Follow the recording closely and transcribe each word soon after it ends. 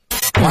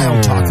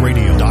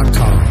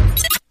WildTalkRadio.com.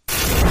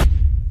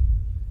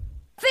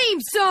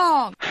 Theme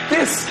song!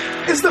 This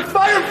is the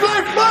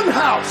Firefly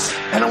Funhouse,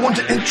 and I want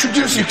to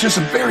introduce you to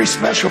some very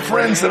special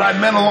friends that I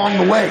met along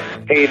the way.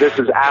 Hey, this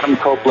is Adam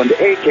Copeland,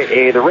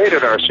 a.k.a. the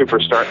Rated R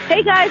Superstar.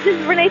 Hey guys, this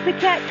is Renee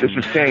Paquette. This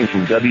is Kane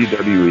from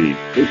WWE.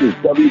 This is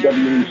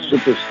WWE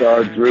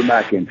Superstar Drew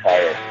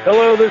McIntyre.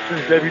 Hello, this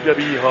is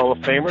WWE Hall of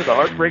Famer, the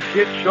Heartbreak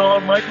Kid,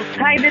 Shawn Michaels.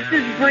 Hi, this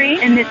is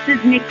Bree, and this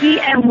is Nikki,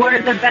 and we're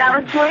the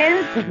Battle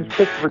Twins. This is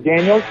Christopher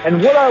Daniels,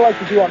 and what I like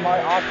to do on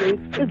my off days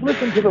is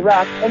listen to the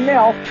rap, and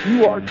now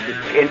you are too.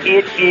 And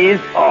it is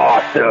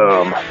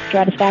awesome.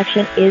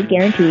 Satisfaction is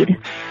guaranteed.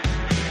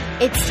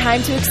 It's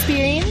time to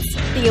experience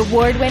the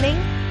award-winning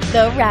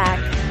The Rack.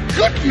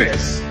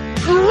 Goodness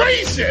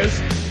gracious,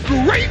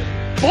 great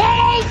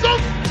balls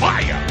of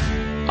fire!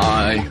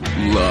 I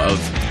love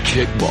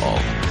kickball.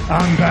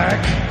 I'm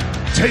back,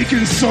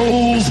 taking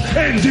souls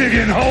and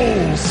digging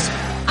holes.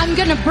 I'm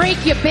gonna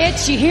break you,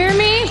 bitch, you hear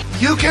me?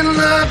 You can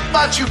look,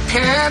 but you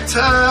can't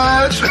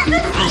touch.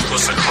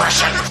 Ruthless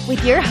aggression.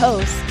 With your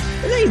host,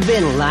 they've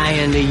been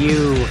lying to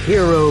you.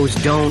 Heroes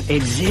don't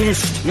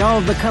exist.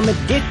 Y'all become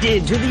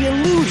addicted to the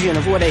illusion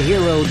of what a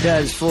hero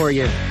does for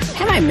you.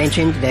 Have I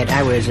mentioned that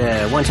I was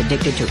once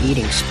addicted to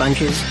eating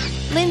sponges?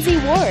 Lindsey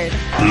Ward.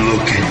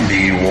 Look at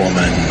me,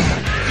 woman.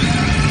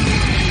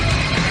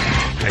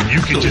 And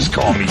you can just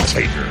call me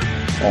Taker.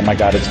 Oh my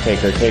God, it's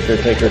Taker, Taker,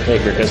 Taker,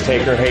 Taker. Does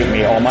Taker hate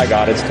me? Oh my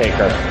God, it's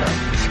Taker.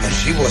 And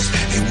she was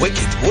a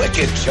wicked,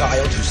 wicked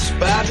child who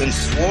spat and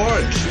swore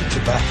and chewed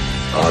tobacco.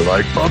 I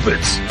like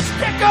puppets.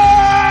 Stickers!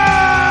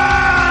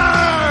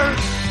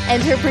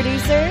 And her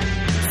producer,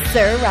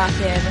 Sir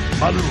Rockin.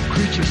 My little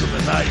creatures of the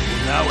night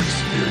will now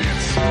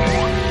experience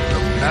the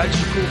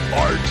magical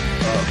art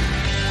of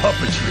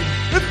puppetry.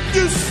 If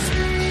you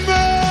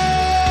smell...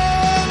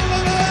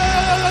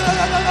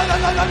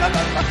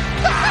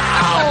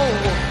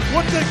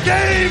 what the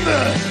game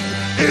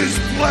is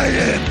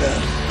playing.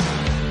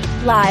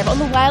 Live on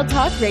the Wild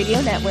Talk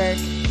Radio Network.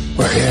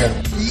 We're here.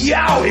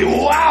 Yowie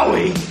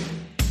wowie!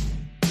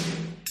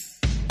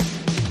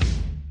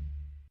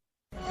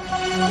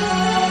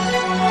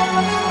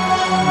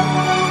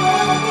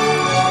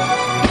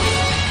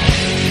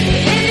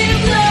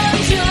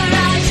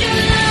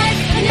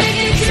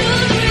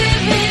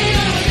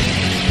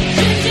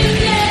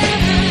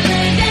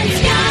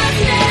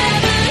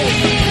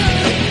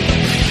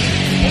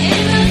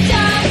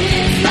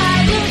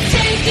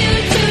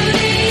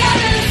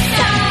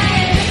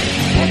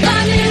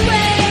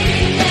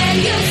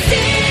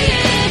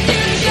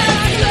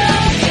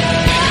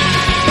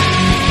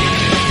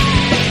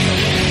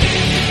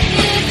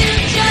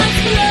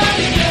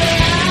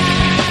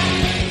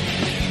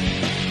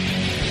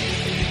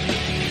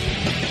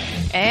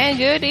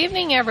 Good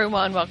evening,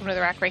 everyone. Welcome to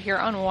The Rack right here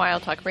on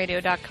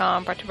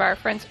WildTalkRadio.com, brought to you by our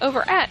friends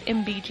over at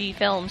MBG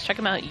Films. Check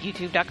them out at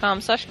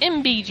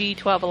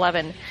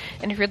youtube.com/MBG1211.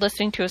 And if you're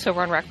listening to us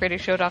over on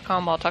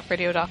RackRadioShow.com,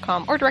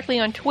 WildTalkRadio.com, or directly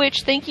on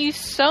Twitch, thank you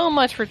so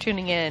much for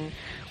tuning in.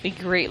 We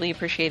greatly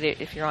appreciate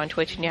it. If you're on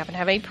Twitch and you happen to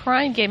have a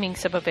Prime Gaming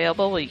sub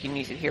available, well, you can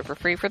use it here for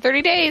free for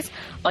 30 days.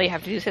 All you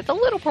have to do is hit the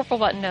little purple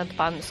button down at the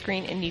bottom of the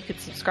screen, and you can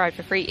subscribe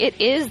for free. It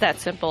is that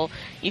simple.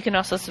 You can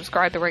also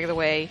subscribe the regular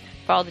way,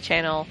 follow the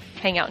channel,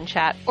 hang out and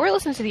chat, or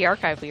listen to the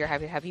archive. We are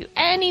happy to have you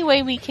any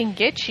way we can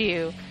get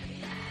you.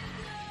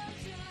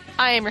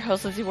 I am your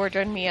host, Lindsey Ward.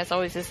 Joining me, as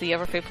always, is the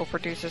ever-faithful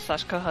producer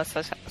slash co-host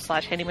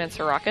slash handyman,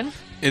 Sir Rockin.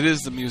 It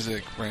is the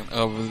music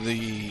of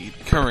the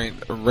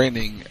current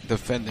reigning,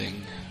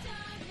 defending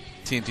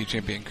TNT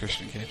champion,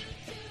 Christian Cage.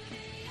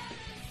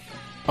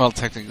 Well,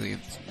 technically,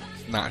 it's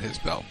not his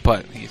belt,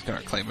 but he's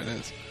going to claim it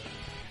is.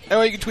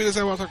 Anyway, you can tweet us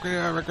at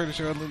WildTalkRadio, at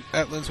RackRadioShow,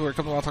 at Lindsey Ward.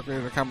 Come to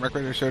WildTalkRadio.com,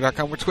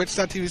 RackRadioShow.com. We're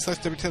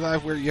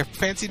Twitch.tv/WTLive, where you have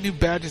fancy new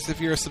badges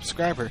if you're a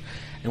subscriber.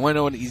 And want to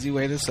know an easy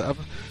way to sub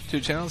to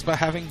a channel is by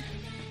having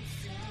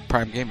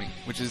Prime Gaming,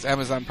 which is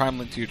Amazon Prime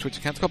linked to your Twitch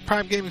account. It's called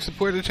Prime Gaming.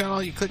 Support the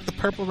channel. You click the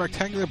purple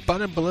rectangular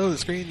button below the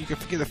screen. You can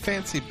get a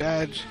fancy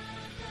badge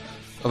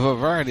of a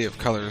variety of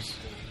colors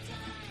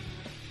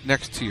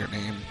next to your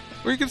name,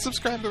 or you can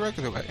subscribe the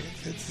regular way.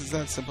 It's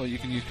that simple. You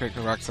can use Craig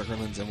the Rocksucker,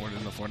 Lindsey Ward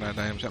in the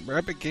 49 shop or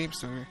Epic Game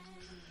Store,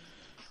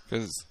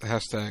 because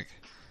hashtag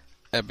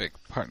Epic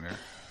Partner.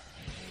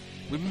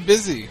 We've been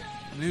busy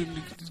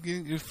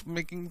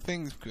making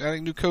things,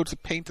 adding new codes to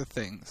paint the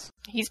things.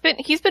 He's been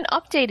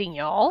updating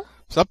y'all. I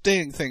was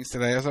updating things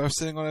today as I was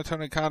sitting on a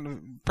Tony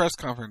Khan press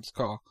conference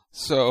call,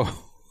 so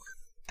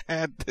I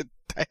had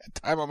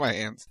time on my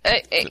hands.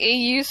 A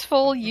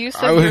useful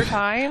use of your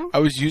time? I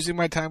was using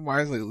my time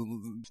wisely,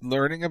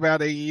 learning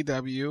about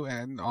AEW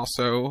and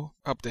also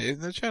updating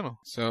the channel.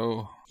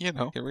 So, here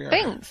we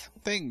are.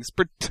 Things.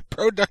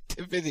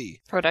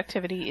 Productivity.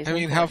 Productivity is I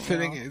mean, how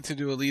fitting to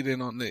do a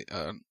lead-in on the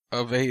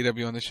of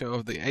AEW on the show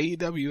of the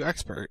AEW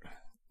expert,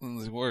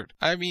 Lindsey Ward.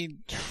 I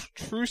mean,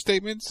 true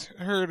statements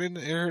heard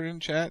in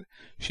chat.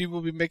 She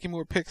will be making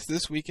more picks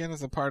this weekend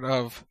as a part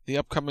of the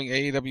upcoming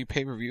AEW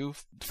pay-per-view,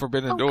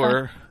 Forbidden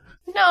Door.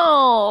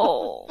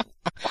 No.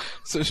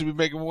 So she'll be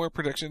making more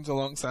predictions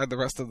alongside the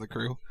rest of the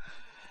crew.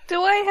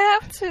 Do I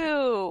have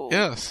to?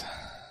 Yes.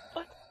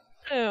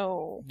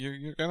 to.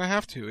 You're gonna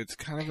have to. It's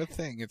kind of a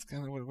thing. It's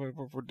kind of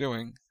what we're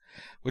doing.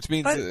 Which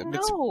means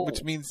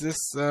this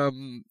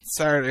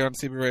Saturday on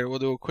CB Radio we'll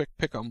do a quick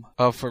pick'em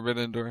of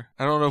Forbidden Door.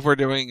 I don't know if we're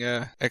doing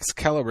a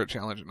Excalibur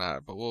challenge or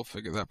not, but we'll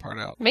figure that part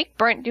out. Make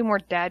Brent do more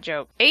dad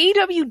jokes.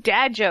 AEW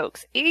dad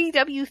jokes.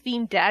 AEW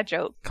themed dad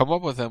jokes. Come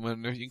up with them,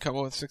 and if you can come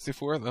up with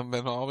 64 of them,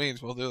 then by all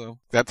means we'll do them.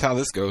 That's how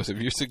this goes. If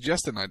you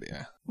suggest an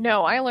idea.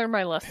 No, I learned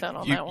my lesson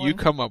on that one. You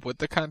come up with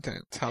the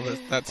content.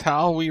 That's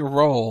how we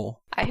roll.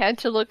 I had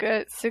to look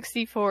at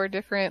 64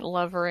 different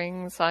love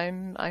rings.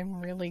 I'm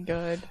really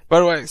good. By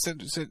the way,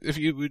 if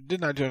you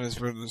did not join us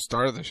for the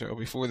start of the show,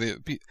 before the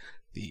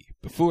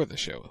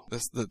show,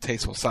 the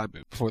tasteful side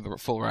boot before the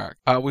full rack,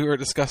 we were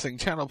discussing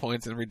channel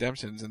points and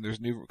redemptions, and there's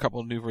a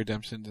couple new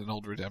redemptions and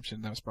old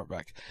redemption that was brought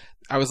back.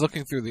 I was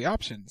looking through the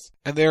options,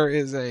 and there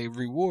is a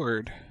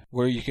reward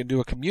where you can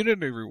do a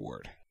community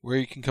reward where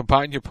you can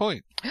combine your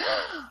point.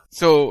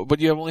 So, but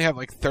you only have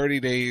like 30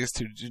 days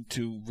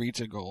to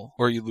reach a goal,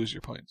 or you lose your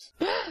points.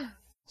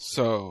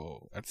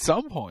 So, at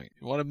some point,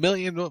 you want a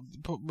million,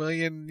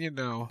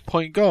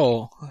 point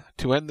goal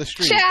to end the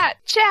streak.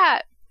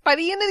 Chat! By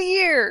the end of the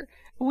year,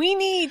 we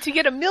need to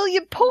get 1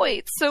 million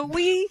points so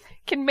we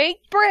can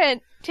make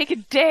Brent take a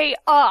day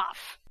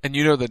off. And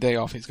you know the day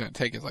off he's going to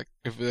take is like,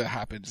 if it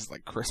happens, it's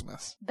like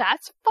Christmas.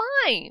 That's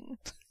fine.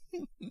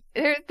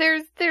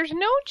 There's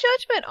no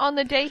judgment on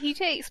the day he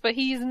takes, but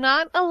he's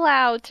not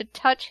allowed to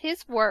touch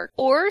his work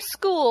or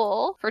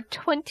school for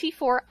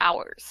 24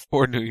 hours.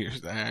 Or New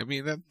Year's Day. I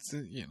mean, that's,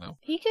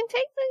 He can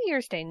take New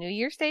Year's Day. New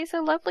Year's Day is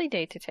a lovely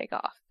day to take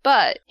off.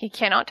 But he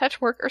cannot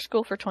touch work or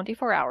school for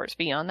 24 hours.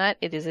 Beyond that,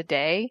 it is a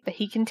day that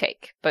he can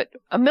take. But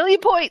 1 million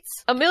points!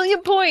 1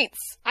 million points!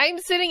 I'm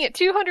sitting at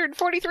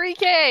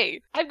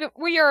 243K!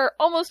 We're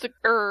almost a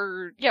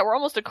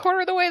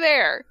quarter of the way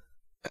there.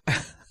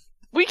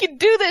 We can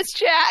do this,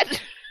 chat!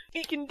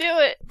 We can do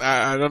it!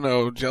 I don't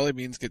know. Jelly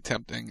beans get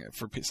tempting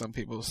for some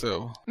people,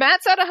 so...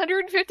 Matt's at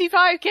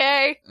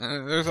 155K!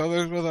 There's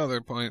others with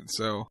other points,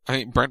 so... I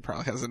mean, Brent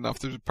probably has enough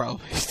to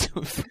probably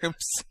do it for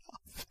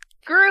himself.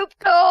 Group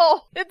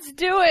goal! Let's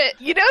do it!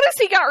 You notice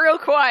he got real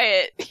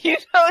quiet. You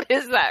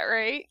notice that,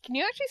 right? Can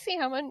you actually see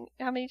how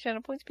many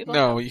channel points people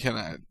have? No, you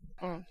cannot.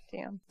 Oh,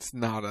 damn. It's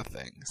not a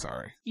thing,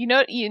 sorry. You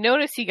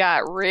notice he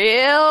got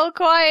real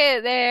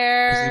quiet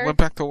there. Because he went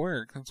back to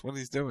work. That's what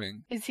he's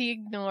doing. Is he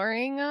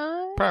ignoring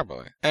us?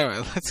 Probably. Anyway,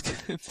 let's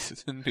get into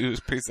the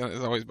news presented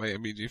as always by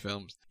MBG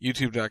Films.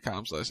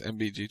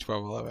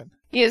 YouTube.com/MBG1211.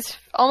 He is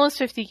almost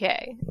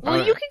 50K.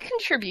 Well, you can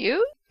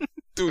contribute.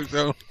 Do his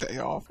own day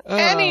off.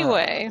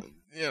 Anyway.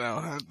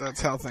 That's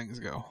how things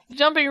go.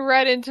 Jumping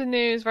right into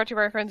news, brought to you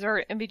by our friends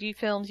over at MBG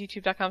Films,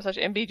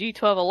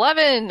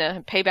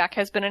 youtube.com/MBG1211. Payback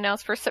has been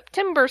announced for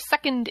September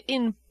 2nd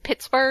in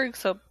Pittsburgh,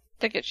 so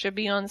tickets should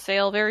be on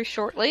sale very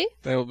shortly.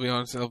 They will be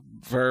on sale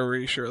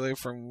very shortly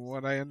from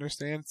what I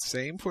understand.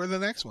 Same for the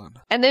next one.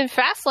 And then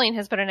Fastlane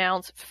has been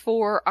announced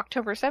for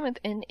October 7th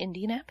in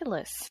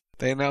Indianapolis.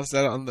 They announced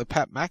that on the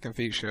Pat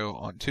McAfee show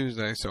on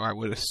Tuesday, so I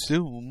would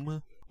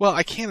assume... Well,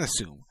 I can't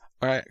assume.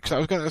 Alright, because I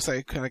was going to say,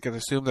 I could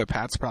assume that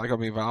Pat's probably going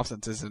to be involved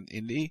since it's an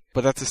indie,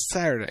 but that's a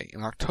Saturday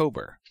in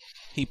October.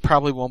 He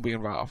probably won't be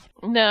involved.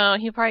 No,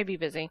 he'll probably be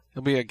busy.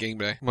 He'll be at game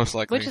day, most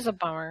likely. Which is a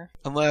bummer.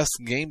 Unless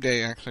game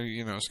day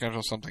actually,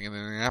 schedules something in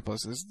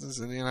Indianapolis. Does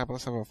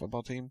Indianapolis have a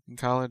football team in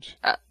college?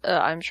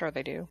 I'm sure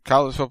they do.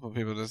 College football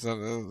people, is that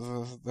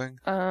a thing?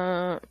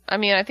 I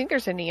think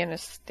there's Indiana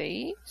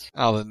State.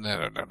 Oh, then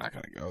they're not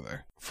going to go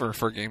there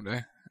for game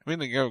day. I mean,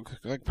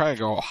 they probably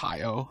go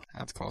Ohio.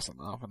 That's close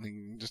enough. And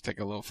then just take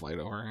a little flight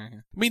over.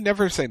 I mean,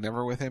 never say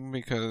never with him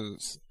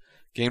because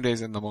game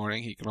day's in the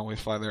morning. He can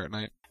always fly there at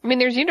night. I mean,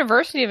 there's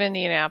University of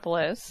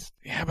Indianapolis.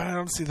 Yeah, but I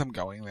don't see them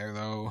going there,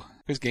 though.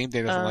 Because game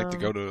day doesn't like to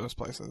go to those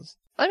places.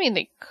 I mean,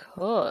 they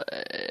could.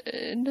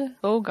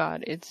 Oh,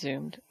 God, it's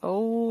zoomed.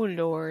 Oh,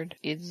 Lord,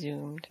 it's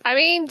zoomed. I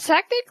mean,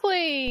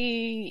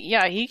 technically,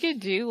 yeah, he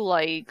could do,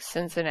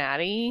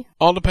 Cincinnati.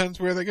 All depends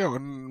where they go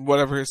and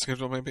whatever his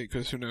schedule may be,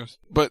 because who knows.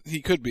 But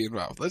he could be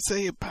involved. Let's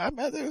say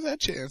there's that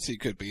chance he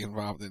could be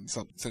involved in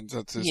something, since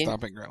that's his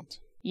stomping grounds.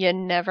 You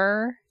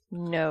never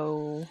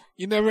know.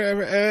 You never,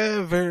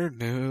 ever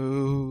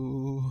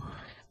know.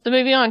 So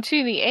moving on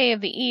to the A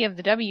of the E of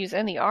the W's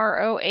and the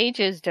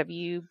ROH's,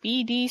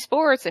 WBD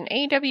Sports and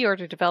AEW are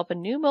to develop a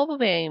new mobile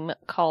game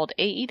called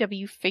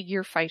AEW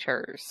Figure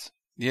Fighters.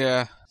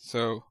 Yeah,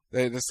 so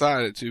they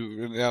decided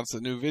to announce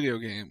a new video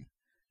game.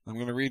 I'm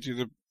going to read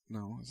you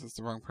No, is this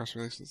the wrong press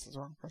release? This is the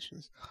wrong press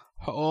release.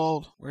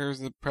 Hold. Where's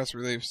the press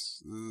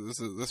release?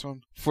 Is it this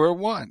one? For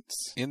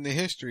once in the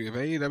history of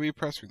AEW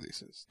press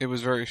releases, it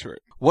was very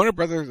short. Warner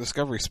Brothers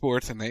Discovery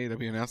Sports and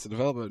AEW announced the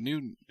development of a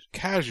new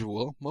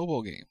casual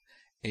mobile game.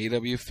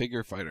 AEW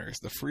Figure Fighters.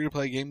 The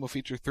free-to-play game will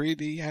feature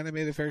 3D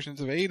animated versions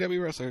of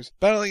AEW wrestlers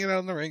battling it out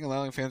in the ring,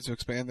 allowing fans to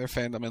expand their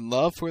fandom and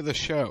love for the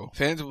show.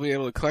 Fans will be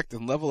able to collect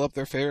and level up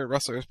their favorite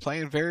wrestlers, play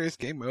in various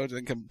game modes,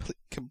 and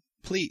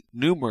complete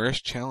numerous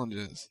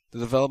challenges. The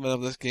development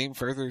of this game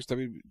furthers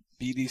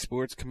WBD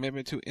Sports'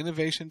 commitment to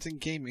innovations in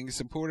gaming,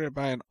 supported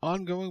by an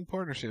ongoing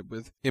partnership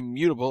with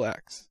Immutable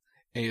X,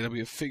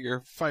 AEW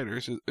Figure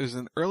Fighters is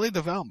in early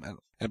development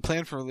and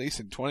planned for release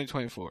in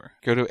 2024.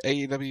 Go to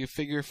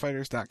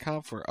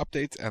AEWFigureFighters.com for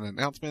updates and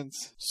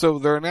announcements. So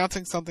they're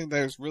announcing something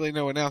there's really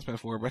no announcement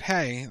for, but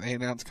hey, they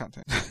announced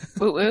content.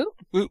 Woot woot.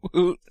 Woot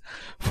woot.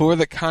 For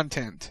the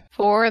content.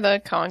 For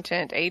the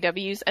content,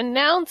 AEW's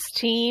announced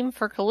team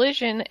for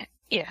Collision,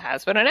 it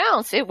has been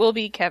announced. It will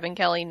be Kevin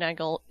Kelly,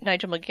 Nigel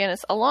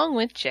McGuinness, along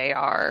with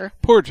JR.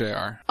 Poor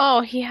JR.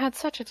 Oh, he had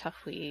such a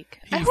tough week.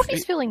 I hope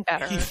he's feeling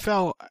better. He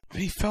fell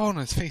on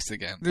his face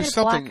again. There's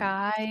something,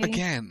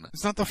 again,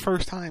 it's not the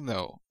first time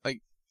though.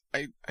 Like,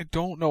 I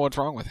don't know what's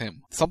wrong with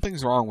him.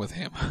 Something's wrong with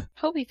him.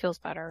 Hope he feels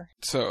better.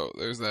 So,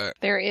 there's that.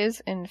 There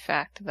is, in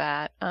fact,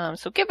 that.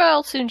 So, get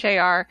well soon,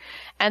 JR.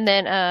 And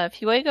then,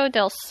 Fuego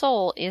del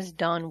Sol is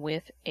done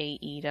with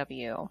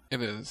AEW.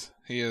 It is.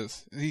 He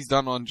is. He's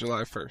done on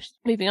July 1st.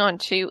 Moving on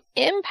to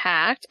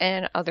Impact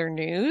and other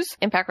news.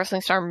 Impact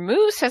Wrestling star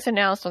Moose has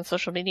announced on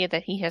social media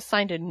that he has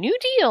signed a new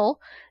deal,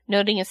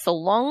 noting it's the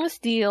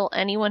longest deal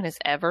anyone has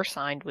ever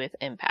signed with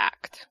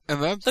Impact.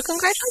 And that's, so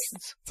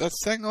congratulations.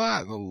 That's saying a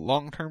lot, the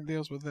long-term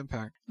deals with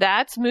Impact.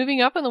 That's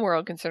moving up in the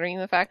world, considering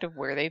the fact of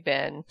where they've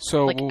been.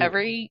 So,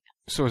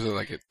 So is it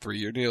like a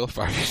 3-year deal,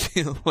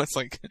 5-year deal?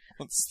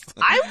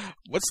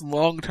 What's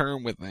long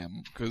term with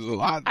them? Because a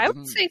lot. I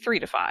would say 3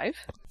 to 5.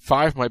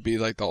 5 might be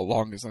like the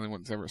longest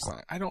anyone's ever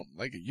signed. I don't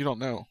like it. You don't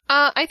know.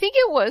 I think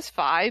it was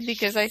 5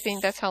 because I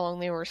think that's how long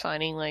they were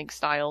signing like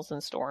Styles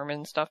and Storm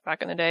and stuff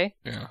back in the day.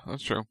 Yeah,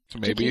 that's true. So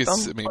maybe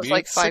it's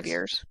like 5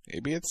 years.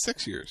 Maybe it's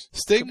 6 years.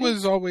 Sting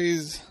was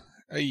always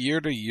a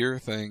year-to-year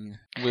thing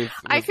with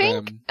I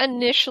think them.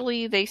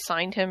 Initially they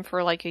signed him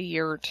for like a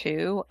year or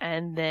 2,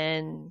 and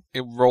then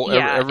it rolled.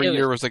 Every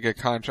year was like a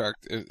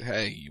contract.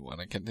 Hey, you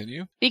want to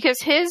continue? Because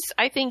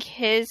I think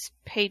his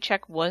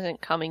paycheck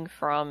wasn't coming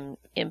from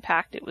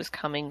Impact; it was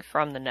coming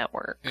from the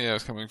network. Yeah, it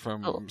was coming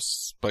from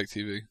Spike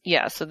TV.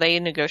 Yeah, so they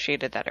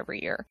negotiated that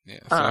every year. Yeah,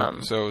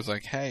 so it was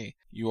like, hey,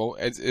 he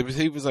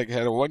was like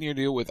had a 1-year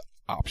deal with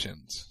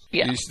options.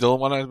 Yeah. You still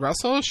want to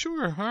wrestle?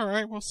 Sure. All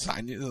right. We'll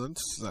sign you.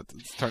 Let's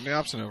turn the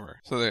option over.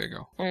 So there you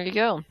go. There you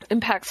go.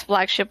 Impact's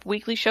flagship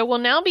weekly show will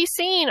now be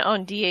seen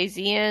on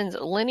DAZN's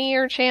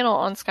linear channel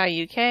on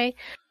Sky UK.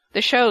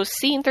 The show,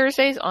 seen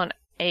Thursdays on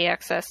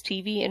AXS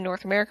TV in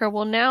North America,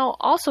 will now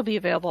also be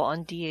available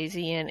on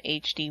DAZN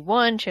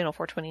HD1, channel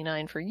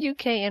 429 for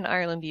UK and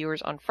Ireland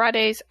viewers on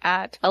Fridays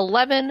at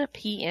 11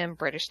 p.m.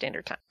 British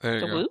Standard Time. There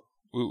you go.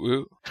 Woo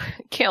woo.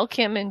 Gail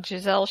Kim and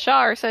Giselle Shaw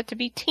are set to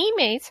be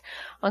teammates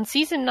on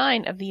season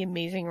 9 of The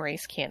Amazing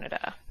Race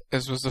Canada.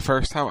 This was the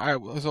first time I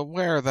was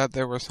aware that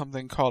there was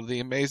something called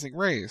The Amazing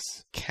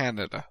Race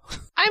Canada.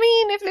 I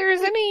mean, if there's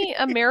any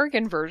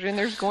American version,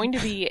 there's going to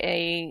be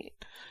a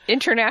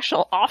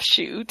international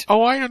offshoot.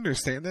 Oh, I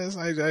understand this.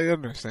 I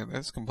understand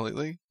this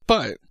completely.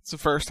 But it's the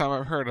first time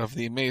I've heard of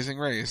The Amazing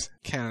Race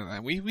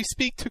Canada. We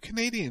speak to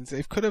Canadians.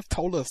 They could have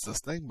told us this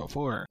thing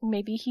before.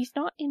 Maybe he's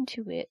not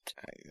into it.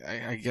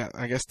 I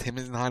guess Tim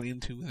is not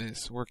into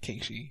this, or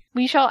Keishi.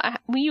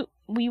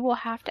 We will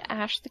have to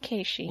ask the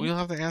Keishi. We'll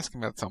have to ask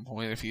him at some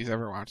point if he's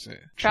ever watched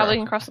it.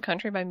 Traveling Across the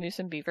Country by Moose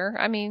and Beaver.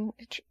 I mean,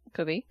 it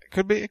could be. It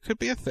could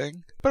be a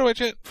thing. But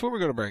wait, before we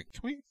go to break,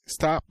 can we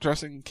stop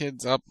dressing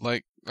kids up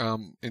like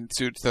in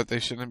suits that they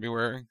shouldn't be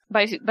wearing?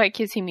 By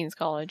kids, he means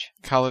college.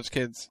 College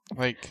kids.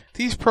 Like,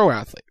 these pro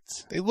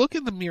athletes, they look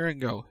in the mirror and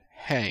go,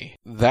 hey,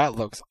 that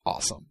looks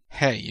awesome.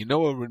 Hey, you know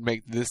what would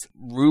make this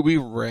ruby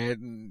red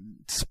and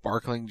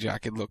sparkling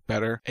jacket look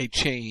better? A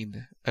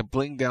chain. A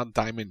blinged out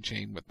diamond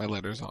chain with my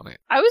letters on it.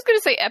 I was going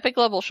to say epic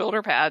level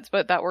shoulder pads,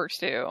 but that works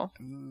too.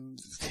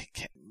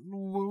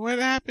 What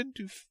happened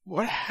to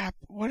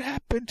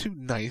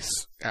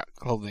nice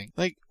clothing?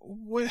 Like,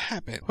 what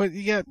happened? What,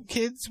 you got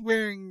kids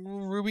wearing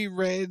ruby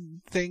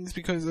red things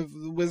because of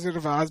the Wizard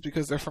of Oz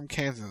because they're from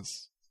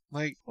Kansas.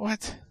 Like,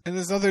 what? And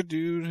this other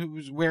dude who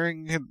was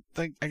wearing,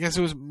 like, I guess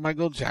it was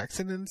Michael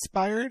Jackson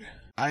inspired?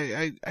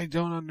 I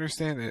don't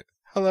understand it.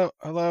 Hello,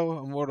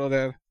 Immortal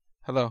Dad.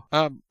 Hello.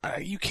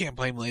 You can't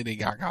blame Lady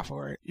Gaga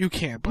for it. You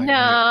can't blame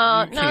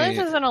her. No, this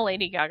isn't a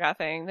Lady Gaga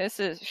thing.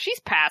 She's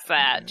past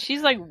that.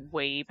 She's like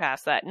way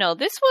past that. No,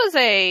 this was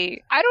I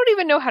don't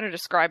even know how to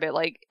describe it.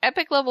 Like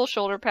epic level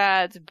shoulder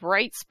pads,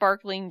 bright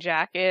sparkling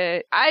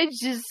jacket.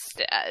 It's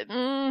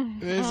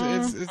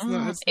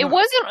not.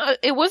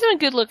 It wasn't a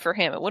good look for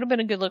him. It would have been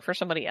a good look for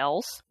somebody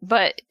else,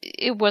 but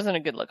it wasn't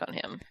a good look on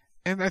him.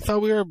 And I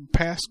thought we were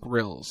past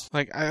grills.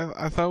 Like,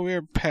 I thought we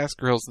were past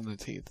grills in the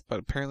teeth, but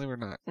apparently we're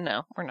not.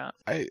 No, we're not.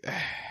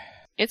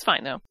 It's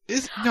fine, though.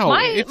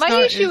 My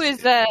issue is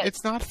that...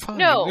 It's not fine.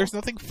 No. There's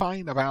nothing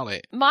fine about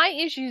it. My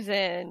issue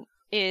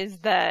is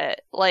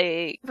that,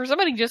 like, for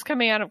somebody just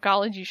coming out of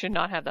college, you should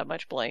not have that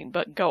much bling,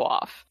 but go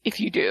off if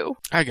you do.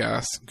 I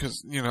guess,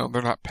 because,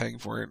 they're not paying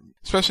for it.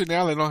 Especially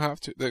now, they don't have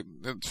to.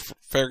 It's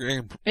fair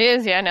game. It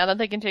is, yeah, now that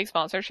they can take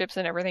sponsorships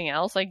and everything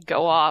else, like,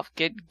 go off,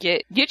 get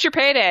your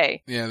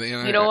payday. Yeah,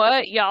 you know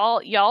what?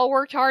 Y'all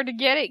worked hard to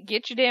get it,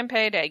 get your damn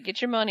payday,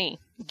 get your money.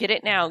 Get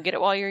it now. Get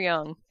it while you're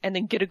young. And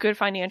then get a good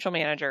financial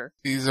manager.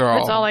 That's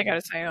all I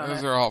gotta say on it.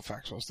 Those are all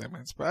factual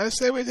statements. But I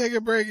say we take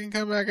a break and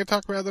come back and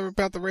talk about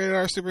the Rated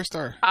R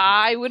Superstar.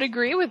 I would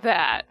agree with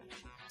that.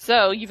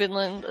 So, you've been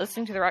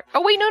listening to the rock.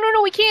 Oh, wait, no,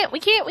 we can't.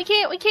 We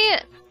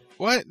can't.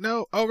 What?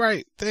 No. Oh,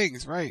 right.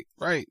 Things. Right.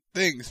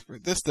 Things. For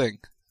this thing.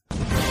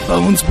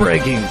 Bones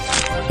breaking.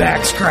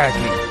 Backs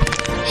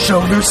cracking.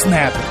 Shoulders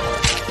snapping.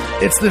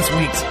 It's this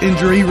week's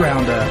Injury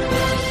Roundup.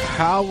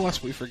 How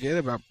must we forget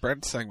about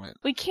Brent's segment?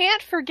 We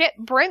can't forget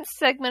Brent's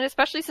segment,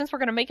 especially since we're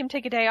going to make him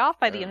take a day off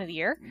by the end of the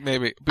year.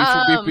 Maybe.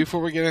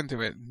 Before we get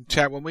into it,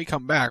 chat, when we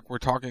come back, we're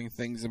talking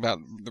things about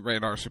the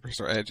Rated R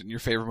Superstar Edge and your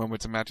favorite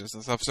moments and matches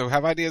and stuff. So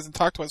have ideas and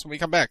talk to us when we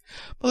come back.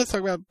 But let's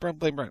talk about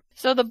Blame Brent.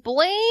 So the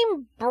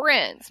Blame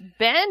Brent.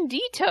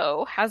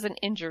 Bandito has an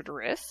injured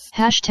wrist.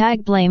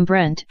 Hashtag Blame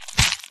Brent.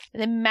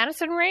 And then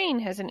Madison Rain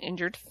has an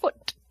injured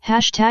foot.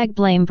 Hashtag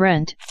Blame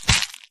Brent.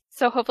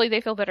 So hopefully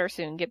they feel better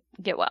soon. Get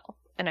well.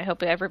 And I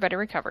hope everybody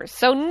recovers.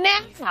 So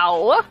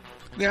now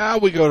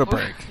we go to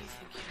break.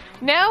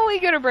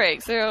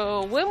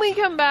 So when we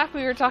come back,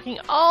 we are talking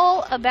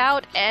all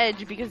about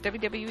Edge because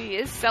WWE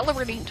is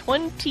celebrating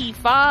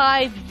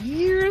 25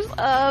 years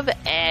of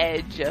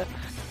Edge.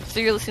 So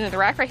you're listening to The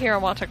Rack right here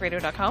on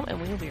WildTalkRadio.com, and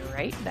we will be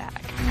right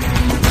back.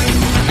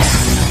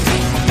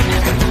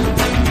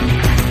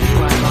 You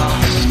are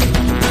lost.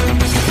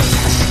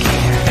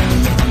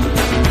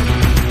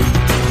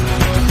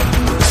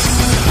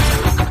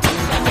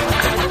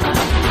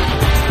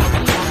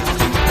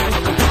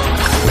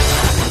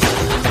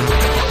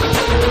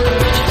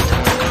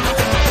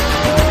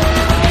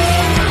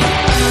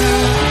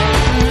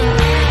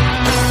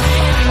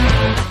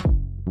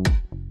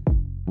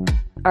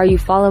 Are you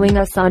following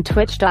us on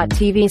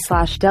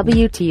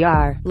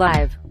twitch.tv/WTR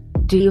live?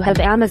 Do you have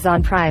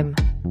Amazon Prime?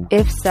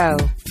 If so,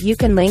 you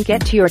can link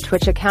it to your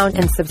Twitch account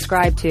and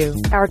subscribe to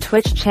our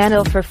Twitch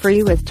channel for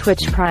free with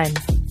Twitch Prime.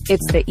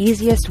 It's the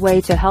easiest way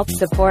to help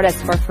support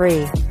us for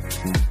free.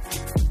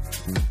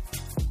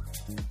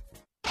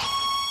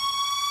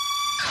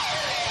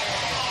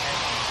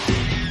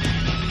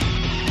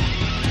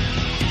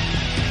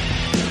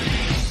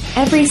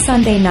 Every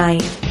Sunday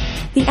night,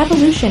 the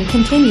evolution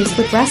continues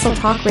with Wrestle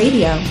Talk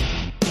Radio,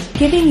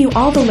 giving you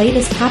all the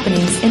latest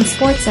happenings in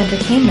sports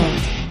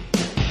entertainment.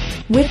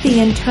 With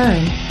the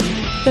intern,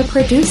 the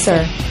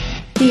producer,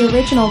 the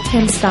original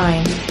Tim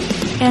Stein,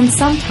 and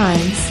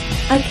sometimes,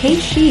 a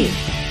K-Sheep.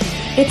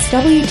 It's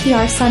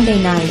WTR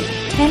Sunday night,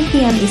 10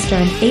 p.m.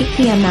 Eastern, 8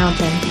 p.m.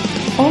 Mountain,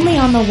 only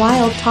on the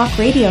Wild Talk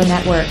Radio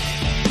Network.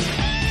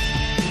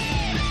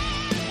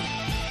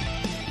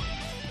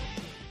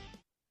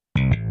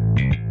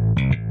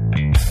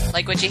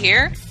 Like what you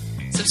hear?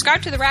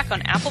 Subscribe to The Rack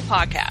on Apple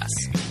Podcasts.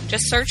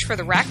 Just search for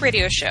The Rack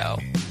Radio Show.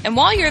 And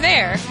while you're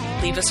there,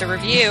 leave us a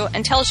review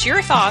and tell us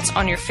your thoughts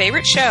on your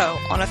favorite show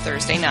on a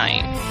Thursday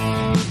night.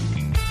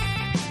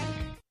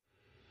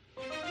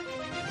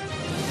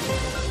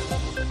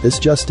 This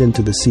just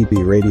into the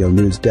CB Radio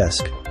News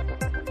Desk.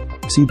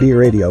 CB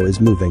Radio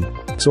is moving.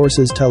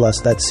 Sources tell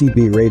us that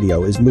CB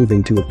Radio is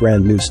moving to a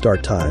brand new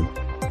start time.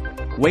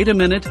 Wait a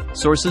minute,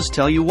 sources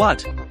tell you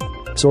what?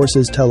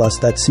 Sources tell us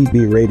that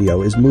CB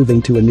Radio is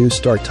moving to a new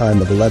start time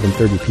of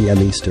 11:30 p.m.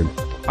 Eastern.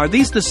 Are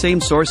these the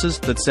same sources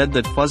that said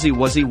that Fuzzy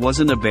Wuzzy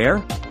wasn't a bear?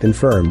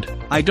 Confirmed.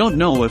 I don't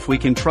know if we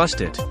can trust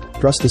it.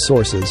 Trust the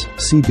sources.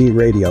 CB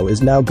Radio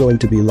is now going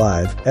to be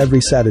live every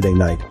Saturday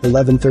night,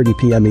 11:30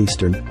 p.m.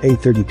 Eastern,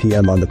 8:30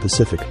 p.m. on the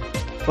Pacific.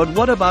 But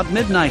what about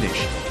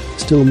midnightish?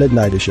 Still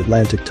midnightish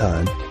Atlantic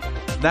time.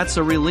 That's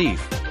a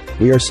relief.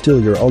 We are still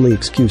your only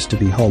excuse to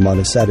be home on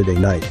a Saturday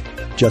night.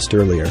 Just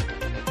earlier.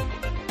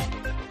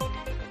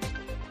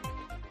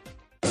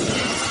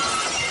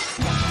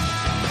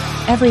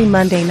 Every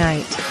Monday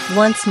night,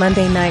 once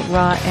Monday Night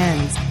Raw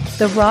ends,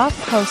 the Raw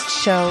Post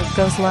Show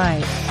goes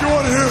live. You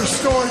want to hear a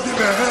story? Get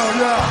the hell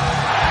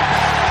yeah!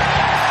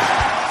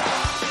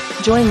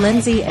 Join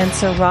Lindsey and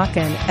Sir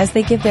Rockin as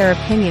they give their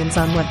opinions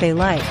on what they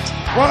liked,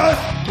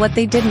 what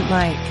they didn't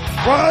like,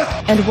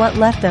 and what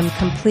left them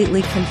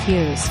completely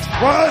confused.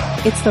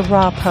 It's the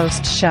Raw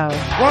Post Show.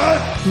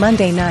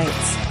 Monday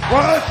nights.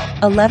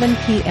 11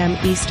 p.m.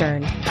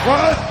 Eastern.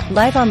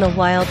 Live on the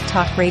Wild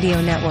Talk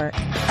Radio Network.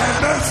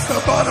 And that's the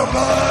bottom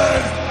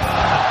line.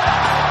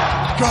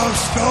 Go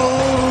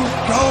Stone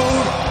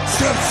Cold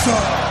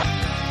Simpson.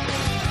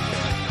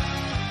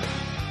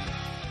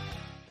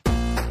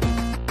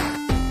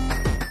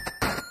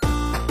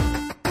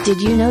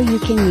 Did you know you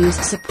can use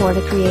support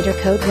a creator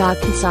code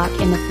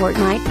ROCK'n'SOCK in the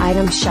Fortnite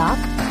item shop?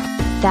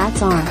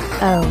 That's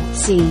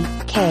ROCKNSOCK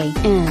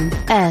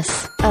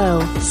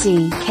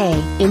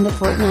in the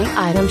Fortnite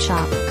item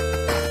shop.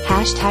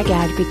 Hashtag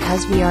ad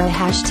because we are a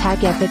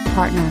hashtag epic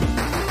partner.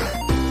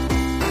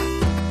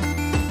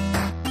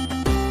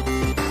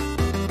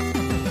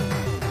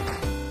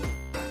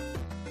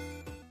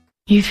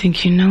 You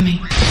think you know me?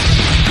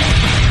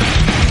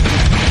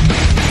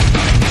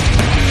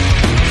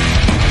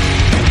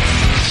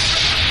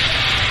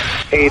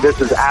 Hey,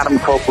 this is Adam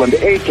Copeland,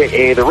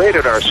 a.k.a. the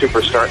Rated R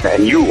Superstar,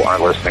 and you are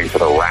listening to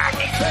The Rack.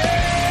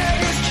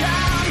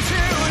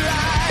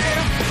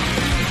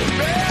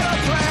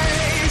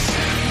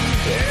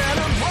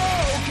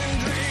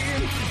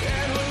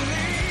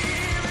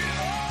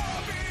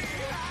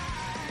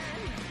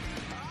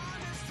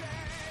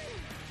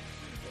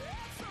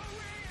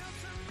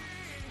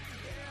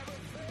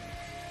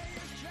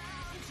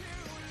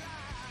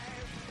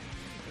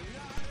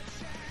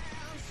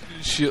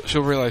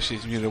 She'll realize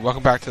she's muted.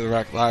 Welcome back to the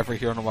Rack Live right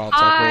here on the Wild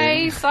Talk Radio.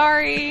 Hi,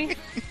 sorry.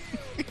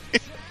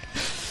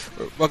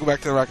 Welcome back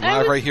to the Rack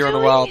Live right here on the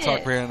Wild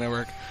Talk Radio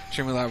Network.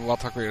 Streaming live at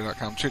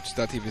wildtalkradio.com,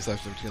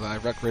 twitch.tv/WT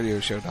Live,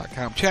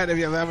 recradioshow.com. Chat, if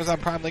you have Amazon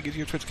Prime, link it to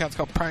your Twitch account. It's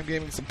called Prime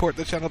Gaming. Support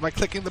the channel by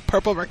clicking the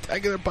purple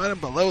rectangular button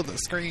below the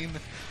screen.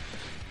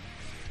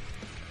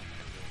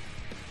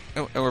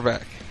 And we're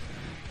back.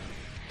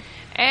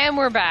 And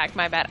we're back.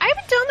 My bad. I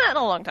haven't done that in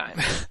a long time.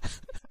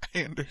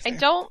 I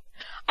understand.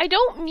 I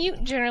don't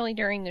mute generally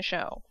during the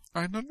show.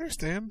 I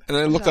understand. And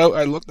I looked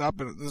up,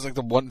 and this is like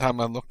the one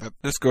time I looked at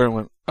this girl and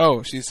went,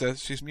 "Oh, she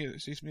says she's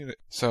muted. She's muted."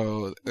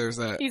 So there's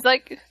that. He's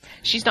like,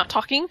 "She's not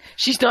talking.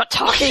 She's not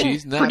talking."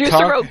 She's not Producer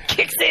talking. Rogue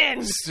kicks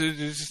in. So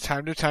it's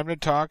time to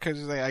talk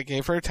because I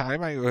gave her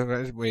time. I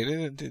waited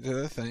and did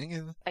the thing,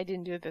 and I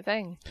didn't do the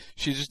thing.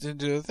 She just didn't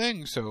do the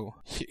thing. So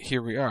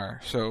here we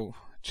are. So.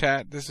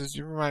 Chat, this is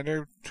your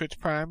reminder. Twitch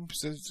Prime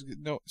says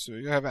no, so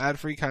you have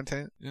ad-free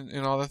content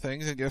and all the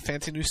things, and get a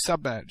fancy new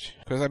sub badge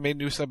because I made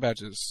new sub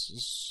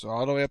badges, so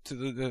all the way up to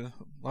the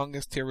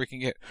longest tier we can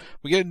get.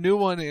 We get a new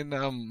one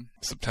in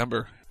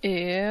September.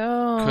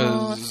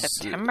 Ew,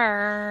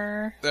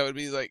 September. That would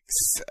be like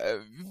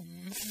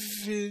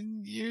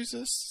 7 years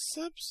of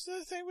subs.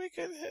 I think we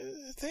could.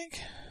 I think.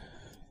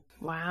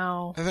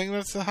 Wow. I think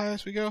that's the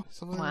highest we go.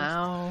 Something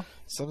wow.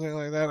 Something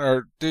like that.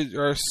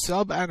 Our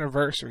sub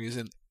anniversary is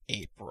in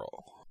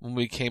April when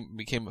we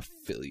became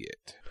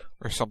affiliate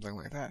or something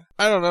like that.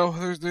 I don't know.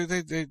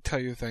 They tell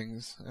you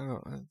things. I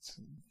don't know. It's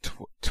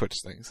Twitch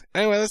things.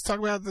 Anyway, let's talk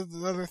about the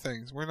other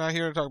things. We're not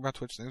here to talk about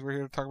Twitch things. We're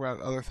here to talk about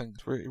other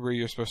things. Where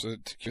you're supposed to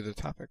cue the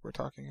topic we're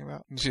talking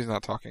about. And she's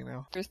not talking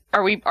now.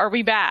 Are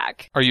we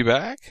back? Are you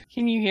back?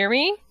 Can you hear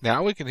me?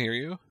 Now we can hear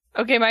you.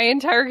 Okay, my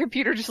entire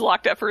computer just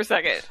locked up for a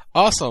second.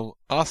 Awesome.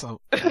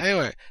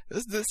 Anyway,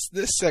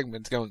 this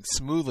segment's going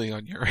smoothly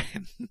on your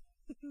end.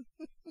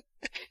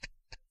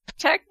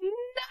 Technology.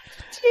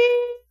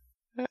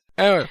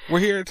 Anyway, we're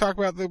here to talk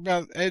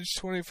about Edge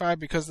 25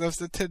 because that's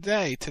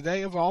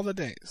today of all the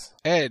days.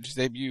 Edge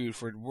debuted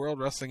for World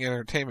Wrestling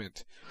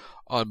Entertainment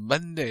on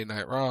Monday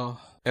Night Raw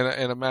in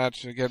a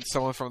match against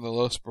someone from the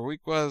Los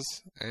Boricuas,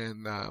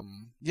 and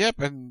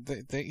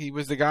he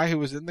was the guy who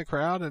was in the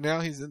crowd, and now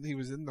he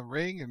was in the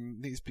ring,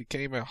 and he's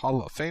became a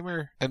Hall of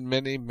Famer and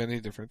many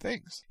different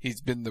things.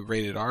 He's been the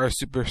Rated R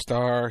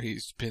superstar.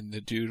 He's been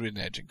the dude in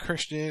Edge and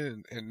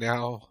Christian, and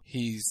now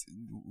he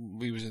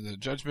was in the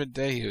Judgment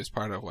Day. He was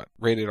part of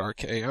Rated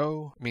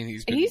RKO. I mean,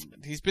 he's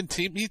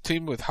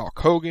teamed with Hulk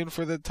Hogan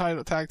for the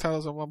tag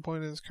titles at one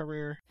point in his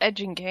career.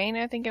 Edge and Kane,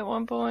 I think, at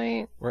one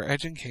point. Were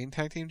Edge and Kane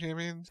tag team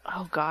champions?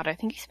 Oh God, I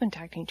think he's been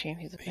tag team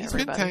champions with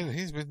everybody.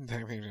 He's been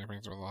tag team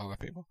champions with a lot of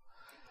people.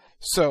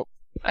 So,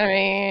 I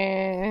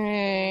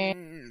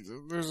mean,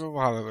 there's a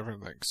lot of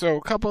different things. So,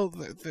 a couple of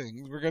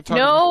things we're gonna talk.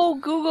 No,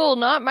 about. Google,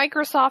 not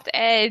Microsoft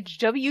Edge,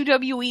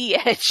 WWE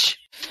Edge.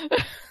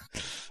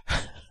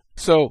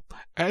 So,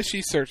 as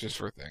she searches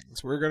for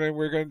things, we're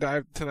gonna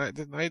dive tonight.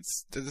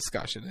 Tonight's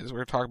discussion is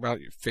we're talking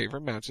about your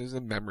favorite matches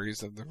and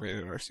memories of the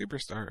Rated R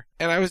Superstar.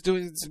 And I was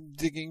doing some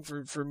digging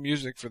for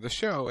music for the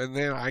show, and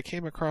then I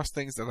came across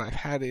things that I've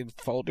had in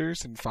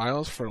folders and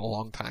files for a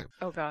long time.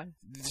 Oh God!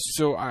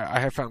 So I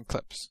have found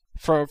clips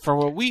from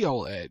a wee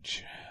old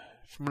Edge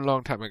from a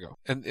long time ago,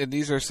 and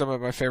these are some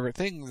of my favorite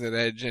things that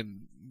Edge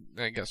and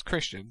I guess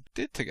Christian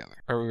did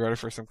together. Are we ready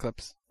for some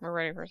clips? We're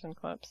ready for some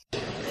clips.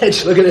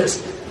 Edge, look at this.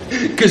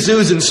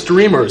 Kazoos and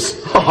streamers.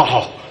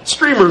 Oh,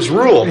 streamers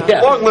rule.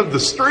 Yeah. Long live the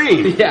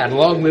stream. Yeah, and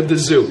long live the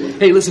zoo.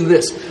 Hey, listen to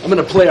this. I'm going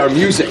to play our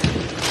music. You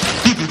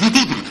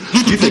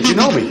think you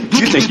know me.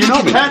 You think you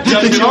know me. That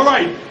does it. All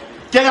right.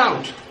 Get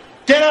out.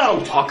 Get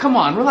out. Oh, come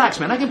on. Relax,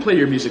 man. I can play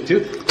your music, too.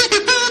 It's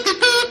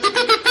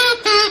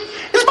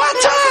my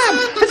time.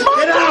 It's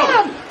my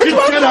time.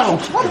 Get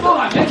out. Come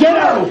on, man. Get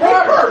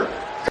out.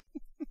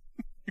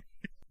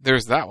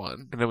 There's that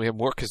one, and then we have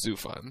more kazoo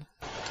fun.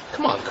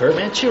 Come on, Kurt,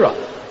 man, cheer up.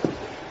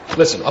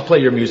 Listen, I'll play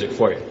your music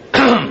for you.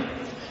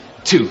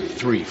 2,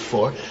 3,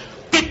 4.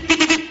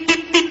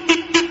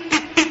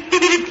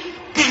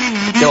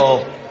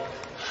 Angle.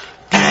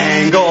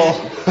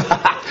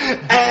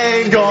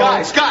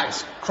 Guys,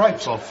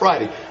 cripes on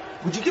Friday.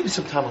 Would you give me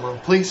some time alone,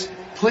 please?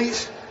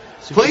 Please?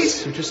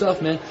 Suit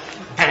yourself, man.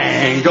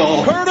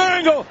 Angle. Kurt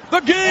Angle,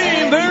 the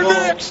game, they're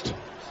next.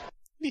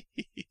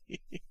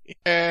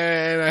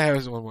 And I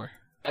have one more.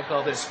 I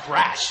call this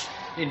Crash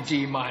in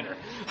D minor.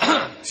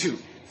 2,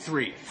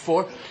 3,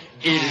 4.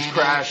 It is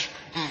Crash.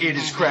 It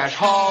is Crash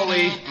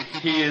Holly.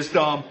 He is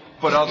dumb,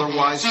 but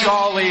otherwise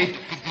jolly.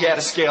 He had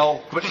a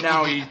scale, but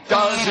now he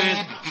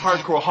doesn't.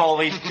 Hardcore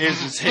Holly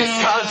is his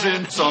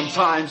cousin.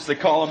 Sometimes they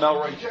call him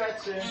Elroy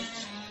Jackson.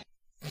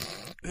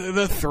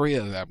 The three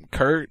of them,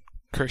 Kurt,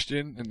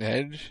 Christian, and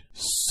Edge,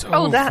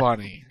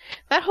 funny.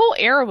 That whole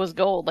era was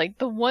gold. Like,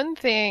 the one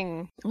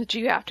thing that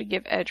you have to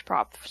give Edge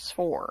props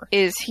for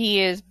is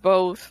he is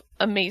both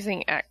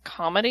amazing at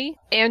comedy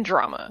and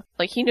drama.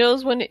 Like, he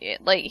knows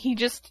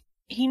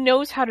he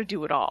knows how to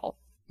do it all.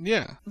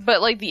 Yeah.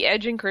 But like the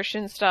Edge and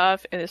Christian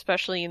stuff, and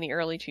especially in the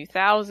early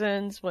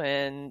 2000s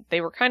when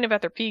they were kind of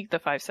at their peak, the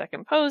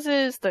 5-second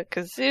poses, the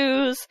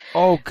kazoos,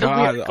 oh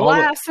god, the weird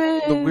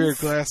glasses, the weird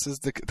glasses,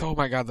 oh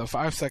my god, the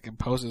 5-second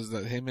poses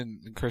that him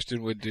and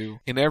Christian would do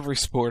in every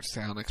sports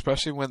town,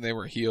 especially when they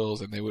were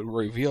heels and they would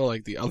reveal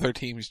like the other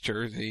team's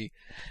jersey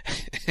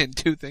and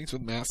do things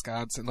with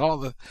mascots and all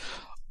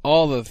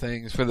the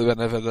things for the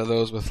benefit of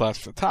those with less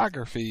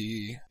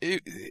photography.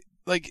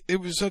 It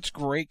was such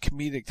great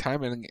comedic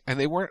timing, and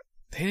they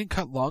didn't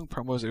cut long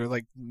promos. They were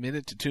like 1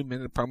 to 2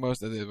 minute promos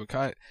that they would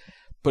cut,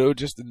 but it was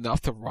just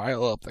enough to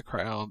rile up the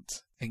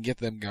crowds and get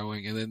them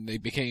going, and then they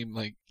became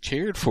like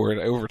cheered for it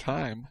over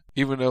time.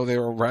 Even though they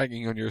were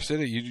ragging on your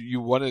city, you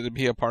wanted to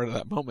be a part of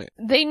that moment.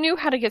 They knew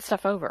how to get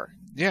stuff over.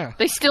 Yeah.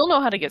 They still know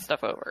how to get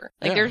stuff over.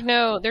 Like, yeah.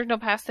 there's no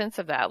past tense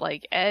of that.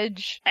 Like,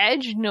 Edge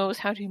knows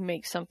how to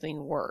make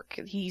something work.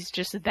 He's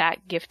just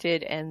that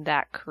gifted and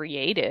that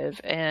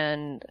creative.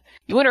 And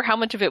you wonder how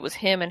much of it was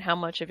him and how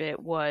much of it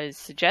was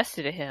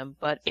suggested to him,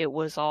 but it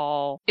was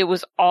all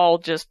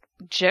just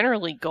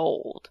generally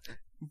gold.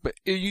 But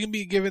you can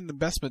be given the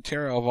best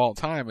material of all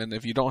time, and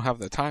if you don't have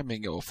the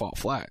timing, it will fall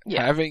flat.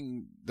 Yeah.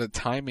 Having the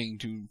timing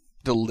to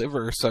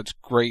deliver such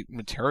great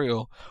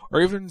material, or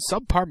even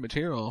subpar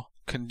material,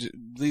 can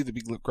lead to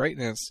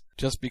greatness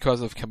just because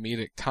of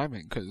comedic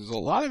timing. Because a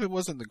lot of it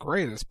wasn't the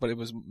greatest, but it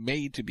was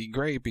made to be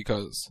great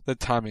because the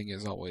timing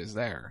is always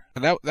there.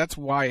 And that's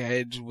why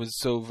Edge was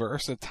so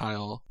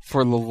versatile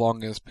for the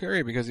longest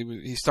period, because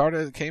he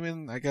came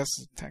in, I guess,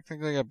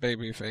 technically a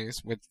babyface,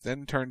 which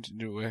then turned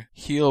into a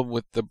heel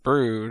with the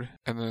Brood,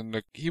 and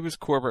then he was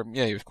corporate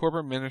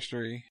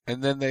ministry,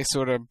 and then they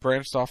sort of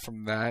branched off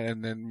from that,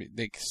 and then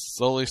they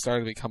slowly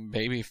started to become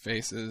baby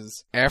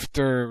faces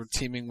after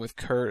teaming with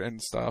Kurt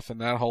and stuff,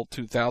 and that whole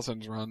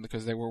 2000s run,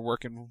 because they were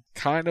working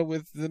kind of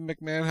with the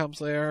McMahon Helms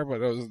there, but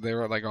they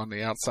were like on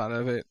the outside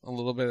of it a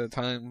little bit at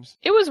times.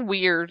 It was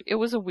weird. It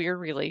was a weird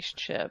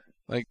relationship.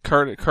 Like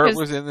Kurt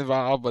was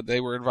involved, but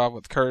they were involved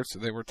with Kurt, so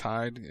they were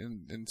tied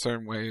in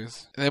certain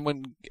ways. And then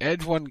when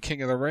Edge won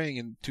King of the Ring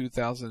in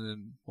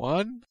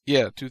 2001,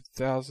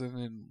 because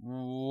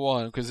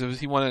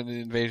he won in an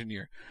Invasion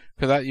year.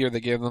 Because that year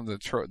they gave them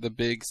the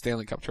big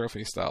Stanley Cup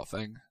Trophy style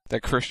thing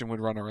that Christian would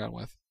run around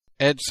with.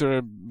 Edge sort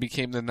of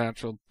became the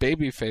natural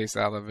babyface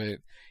out of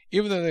it.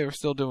 Even though they were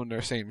still doing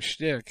their same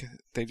shtick,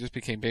 they just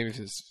became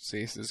babyfaces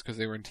because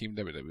they were in Team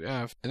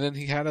WWF. And then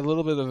he had a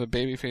little bit of a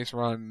babyface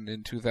run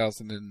in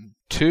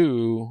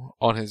 2002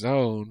 on his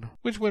own,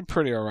 which went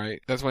pretty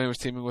alright. That's when he was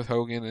teaming with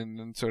Hogan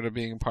and sort of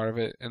being a part of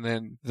it. And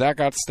then that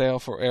got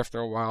stale after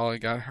a while. I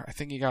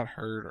think he got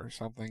hurt or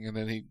something, and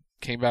then he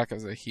came back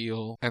as a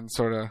heel and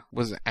sort of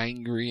was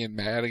angry and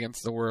mad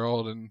against the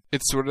world, and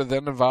it sort of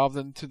then evolved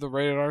into the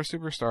Rated R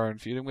Superstar and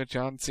feuding with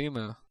John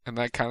Cena, and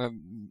that kind of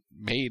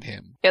made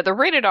him. Yeah, the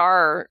Rated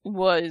R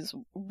was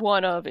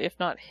one of, if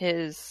not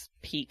his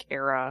peak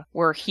era,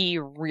 where he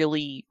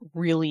really,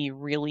 really,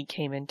 really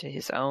came into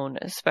his own,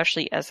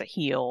 especially as a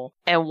heel.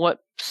 And what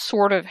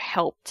sort of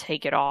helped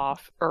take it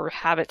off, or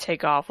have it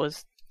take off,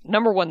 was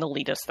number one, the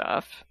Lita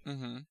stuff.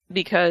 Mm-hmm.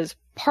 Because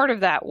part of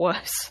that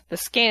was the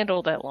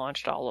scandal that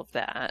launched all of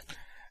that.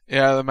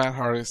 Yeah, the Matt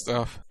Hardy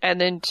stuff. And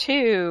then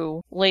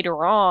two,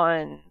 later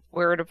on,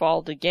 where it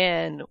evolved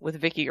again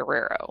with Vicky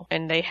Guerrero.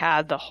 And they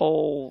had the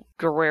whole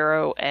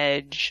Guerrero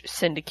Edge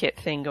syndicate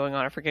thing going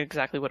on. I forget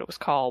exactly what it was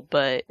called,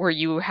 but where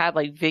you had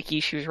like Vicky,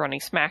 she was running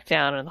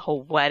SmackDown, and the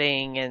whole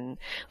wedding, and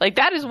like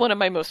that is one of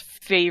my most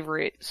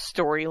favorite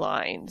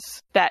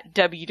storylines that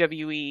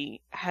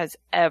WWE has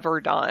ever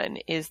done,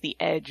 is the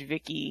Edge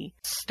Vicky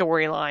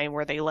storyline,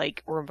 where they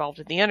like were involved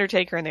with The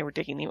Undertaker and they were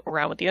digging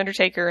around with The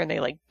Undertaker and they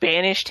like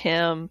banished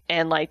him,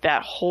 and like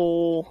that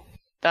whole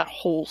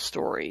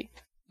story.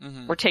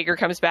 Mm-hmm. Where Taker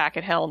comes back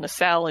at Hell in a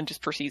Cell and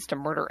just proceeds to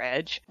murder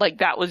Edge. Like,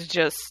 that was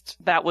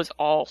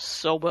all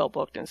so well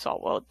booked and so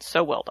well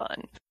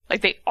done.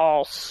 Like, they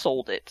all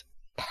sold it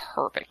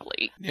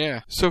perfectly.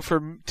 Yeah. So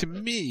to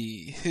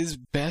me, his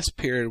best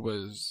period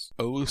was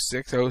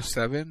 06,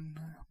 07,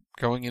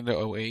 going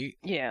into 08.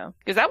 Yeah.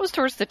 Because that was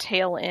towards the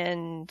tail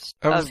end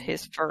of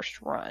his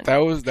first run. That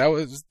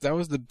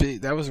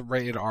was a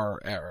Rated R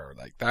era.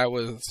 Like, that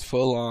was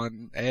full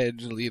on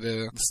Edge,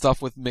 Lita,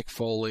 stuff with Mick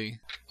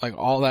Foley. Like,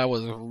 all that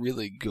was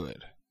really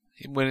good.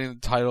 He winning the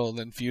title,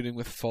 then feuding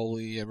with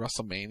Foley at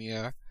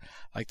WrestleMania.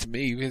 Like, to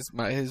me, his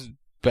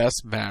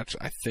best match,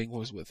 I think,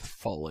 was with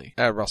Foley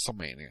at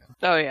WrestleMania.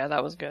 Oh yeah,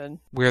 that was good.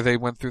 Where they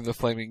went through the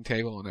flaming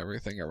table and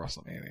everything at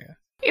WrestleMania.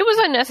 It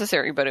was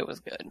unnecessary, but it was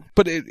good.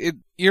 But it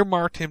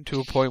earmarked him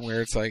to a point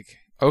where it's like,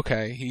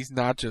 okay, he's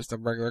not just a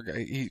regular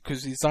guy,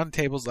 because he's on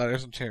tables,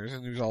 ladders, and chairs,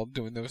 and he was all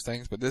doing those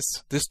things, but this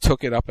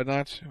took it up a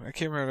notch. I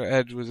can't remember if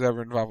Edge was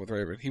ever involved with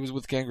Raven. He was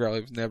with Gangrel,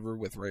 he was never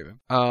with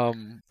Raven. I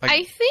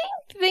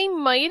think they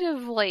might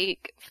have,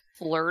 like,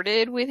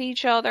 flirted with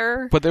each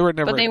other. But they were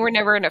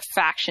never in a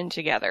faction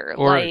together.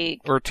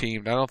 Or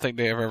teamed. I don't think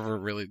they have ever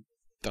really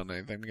done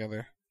anything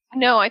together.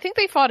 No, I think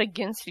they fought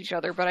against each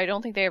other, but I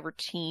don't think they ever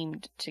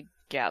teamed together.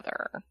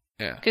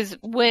 Yeah. Because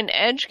when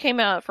Edge came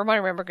out, from what I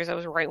remember, because that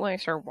was right when I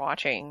started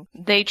watching,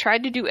 they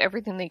tried to do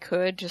everything they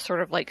could to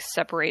sort of like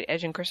separate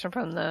Edge and Christian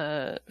from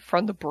the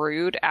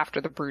Brood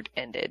after the Brood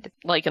ended.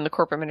 Like, and the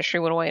corporate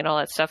ministry went away and all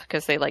that stuff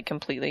because they like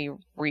completely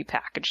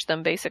repackaged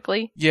them,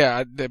 basically.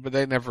 Yeah, but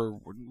they never.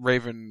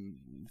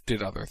 Raven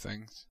did other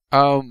things.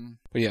 But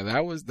yeah,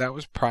 that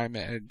was Prime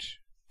Edge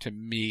to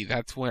me.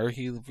 That's where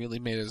he really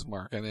made his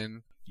mark, and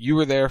then. You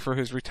were there for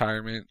his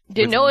retirement.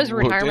 Didn't know his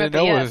retirement,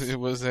 Didn't know yes. it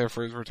was there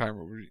for his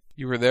retirement.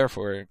 You were there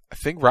for it. I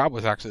think Rob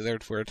was actually there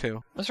for it,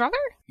 too. Was Rob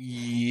there?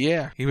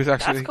 Yeah. He was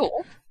actually... That's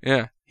cool.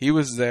 Yeah. He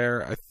was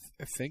there.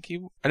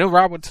 I know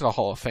Rob went to the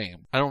Hall of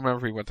Fame. I don't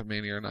remember if he went to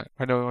Mania or not.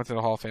 I know he went to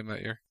the Hall of Fame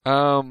that year.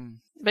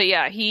 But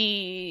yeah,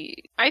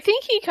 I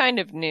think he kind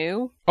of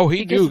knew. Oh,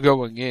 he knew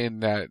going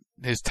in that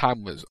his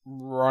time was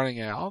running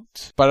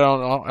out. But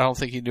I don't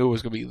think he knew it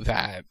was going to be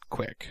that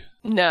quick.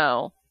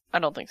 No. I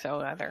don't think so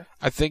either.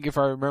 I think if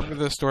I remember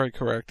the story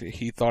correctly,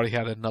 he thought he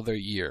had another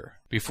year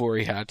before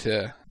he had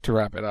to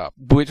wrap it up.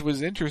 Which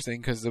was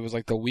interesting because it was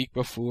like the week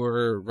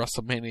before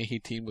WrestleMania he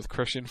teamed with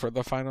Christian for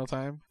the final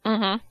time.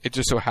 Mm-hmm. It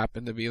just so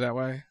happened to be that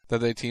way, that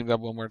they teamed up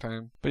one more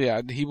time. But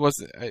yeah, it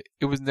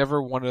was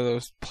never one of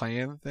those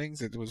planned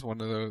things. It was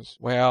one of those,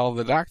 well,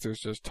 the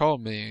doctors just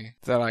told me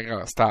that I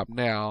gotta stop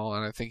now,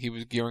 and I think he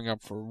was gearing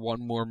up for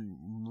one more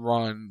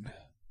run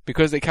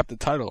because they kept the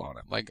title on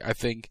him. Like, I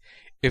think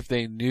if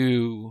they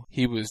knew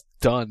he was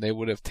done, they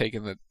would have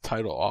taken the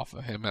title off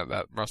of him at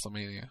that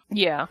WrestleMania.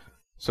 Yeah.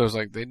 So it's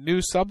like they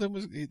knew something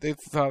was. They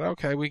thought,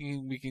 okay, we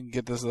can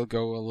get this to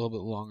go a little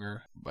bit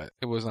longer, but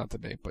it was not to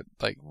be. But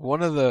like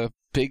one of the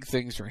big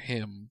things for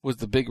him was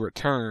the big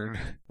return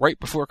right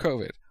before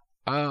COVID.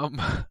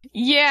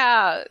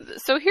 Yeah,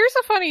 so here's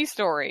a funny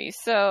story.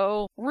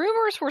 So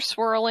rumors were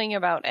swirling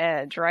about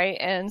Edge, right?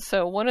 And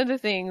so one of the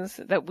things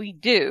that we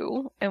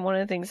do, and one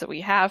of the things that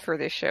we have for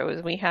this show,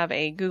 is we have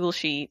a Google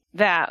Sheet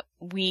that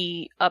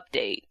we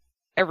update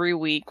every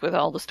week with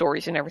all the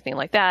stories and everything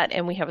like that,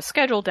 and we have a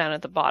schedule down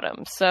at the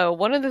bottom. So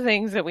one of the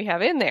things that we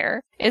have in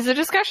there is a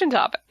discussion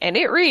topic, and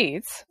it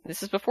reads,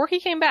 this is before he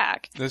came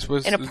back. This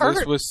was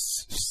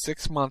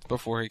 6 months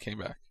before he came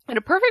back. In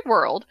a perfect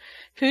world,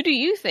 who do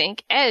you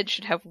think Edge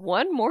should have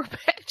one more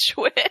match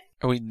with?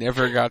 And we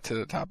never got to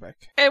the topic.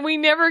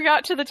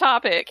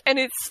 And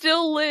it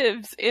still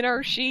lives in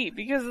our sheet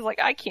because it's like,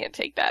 I can't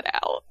take that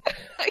out.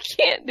 I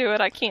can't do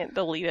it. I can't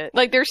delete it.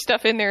 Like, there's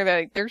stuff in there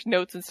that, there's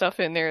notes and stuff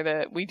in there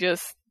that we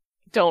just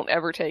don't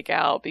ever take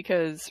out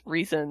because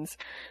reasons.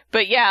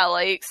 But yeah,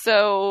 like,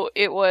 so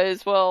it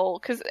was, well,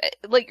 because,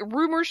 like,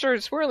 rumors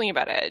started swirling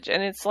about Edge,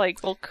 and it's like,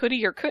 well, could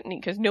he or couldn't he?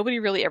 Because nobody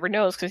really ever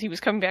knows, because he was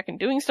coming back and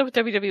doing stuff with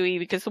WWE,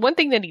 because the one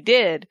thing that he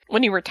did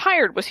when he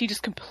retired was he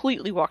just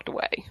completely walked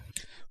away.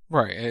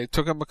 Right. It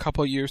took him a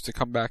couple of years to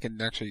come back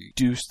and actually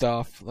do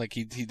stuff. Like,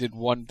 he did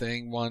one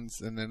thing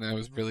once, and then that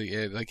was really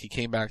it. Like, he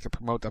came back to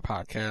promote the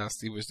podcast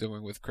he was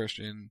doing with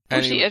Christian.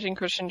 Which the Edge and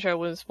Christian show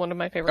was one of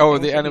my favorite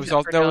things. And it was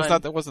also,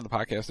 that wasn't the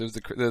podcast. It was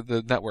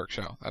the network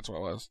show. That's what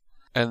it was.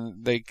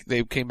 And they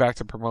came back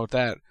to promote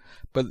that.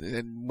 But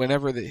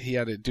whenever he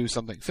had to do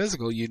something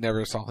physical, you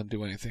never saw him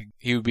do anything.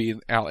 He would be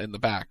out in the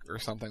back or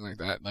something like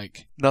that.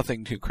 Like,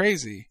 nothing too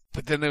crazy.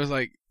 But then it was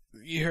like,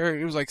 you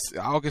heard, it was like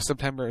August,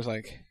 September, it was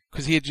like,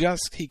 because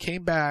he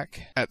came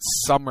back at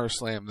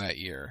SummerSlam that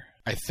year,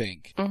 I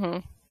think,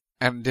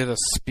 and did a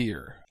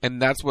spear, and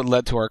that's what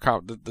led to our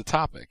the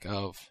topic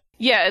of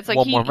it's like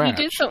he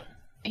did some.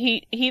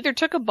 He either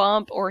took a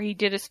bump or he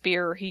did a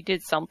spear or he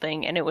did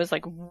something, and it was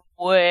like,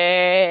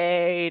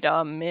 wait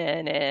a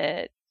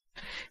minute.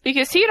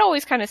 Because he had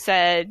always kind of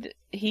said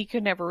he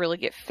could never really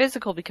get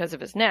physical because of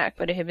his neck,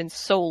 but it had been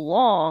so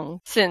long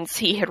since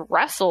he had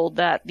wrestled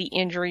that the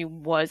injury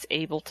was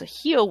able to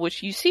heal,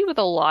 which you see with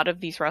a lot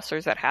of these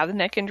wrestlers that have the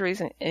neck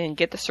injuries and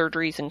get the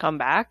surgeries and come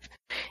back,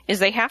 is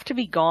they have to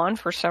be gone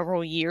for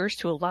several years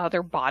to allow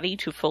their body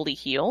to fully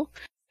heal.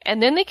 And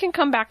then they can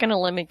come back in a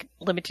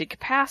limited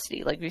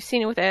capacity. Like, we've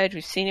seen it with Edge,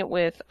 we've seen it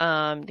with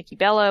Nikki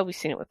Bella, we've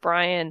seen it with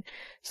Bryan,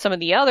 some of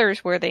the others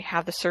where they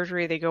have the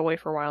surgery, they go away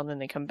for a while, and then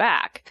they come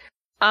back.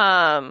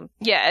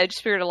 Edge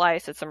Spirit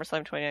Elias at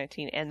SummerSlam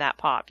 2019, and that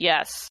pop.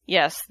 Yes,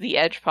 the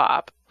Edge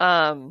pop.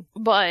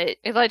 But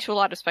it led to a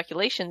lot of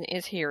speculation,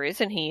 is he or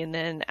isn't he? And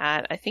then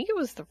I think it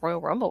was the Royal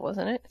Rumble,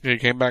 wasn't it? Yeah, he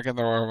came back in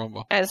the Royal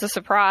Rumble. As a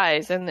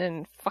surprise, and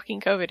then fucking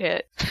COVID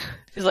hit.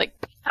 He's like,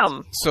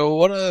 So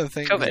one of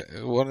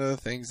the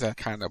things that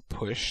kind of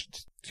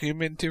pushed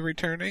him into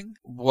returning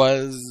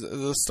was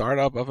the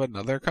startup of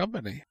another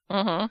company.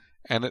 Mm-hmm.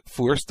 And it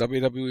forced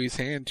WWE's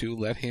hand to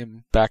let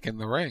him back in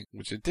the ring,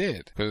 which it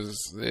did. Because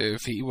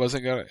if it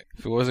wasn't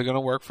gonna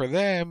work for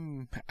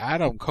them,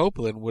 Adam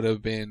Copeland would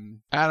have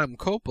been Adam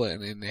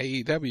Copeland in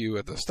AEW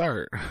at the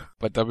start.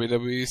 But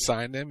WWE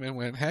signed him and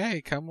went,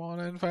 "Hey, come on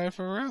and fight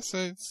for us.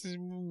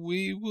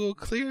 We will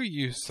clear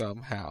you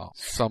somehow,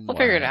 somewhere.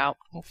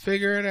 We'll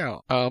figure it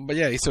out." But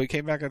yeah, so he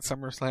came back at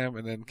SummerSlam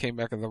and then came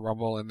back at the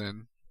Rumble, and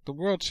then the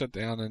world shut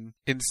down, and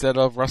instead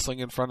of wrestling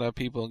in front of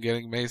people and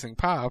getting amazing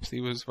pops, he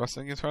was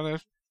wrestling in front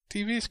of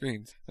TV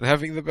screens and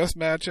having the best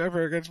match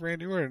ever against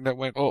Randy Orton that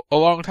went a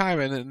long time,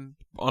 and then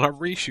on a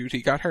reshoot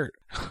he got hurt.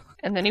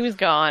 And then he was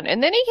gone.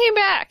 And then he came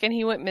back and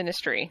he went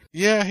ministry.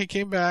 Yeah, he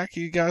came back.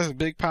 He got his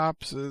big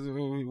pops.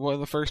 One of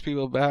the first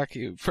people back.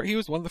 He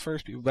was one of the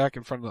first people back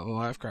in front of the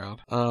live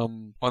crowd.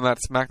 On that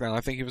SmackDown,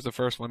 I think he was the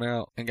first one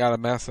out and got a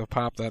massive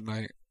pop that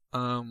night.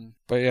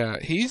 But yeah,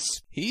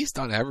 he's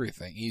done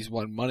everything. He's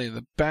won Money in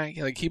the Bank.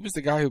 Like, he was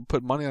the guy who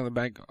put Money in the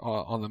Bank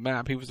on the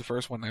map. He was the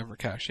first one to ever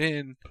cash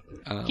in.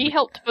 He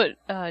helped put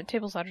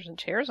tables, ladders, and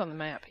chairs on the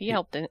map. He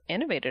helped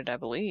innovate it, I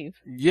believe.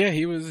 Yeah,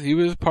 he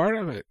was part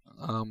of it.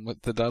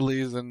 With the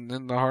Dudleys and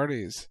the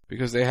Hardys,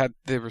 because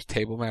there was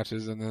table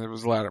matches and then there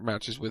was ladder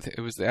matches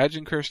it was the Edge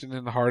and Christian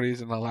and the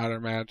Hardys in the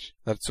ladder match.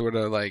 That's sort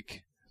of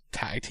like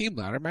tag team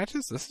ladder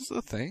matches. This is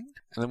a thing.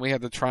 And then we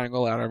had the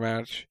triangle ladder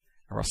match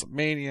at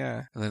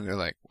WrestleMania, and then they're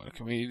like, what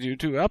can we do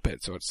to up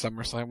it? So at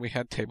SummerSlam we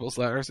had tables,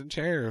 ladders, and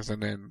chairs,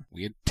 and then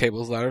we had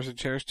tables, ladders, and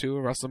chairs too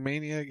at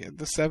WrestleMania at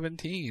the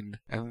 17,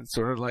 and it's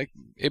sort of like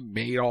it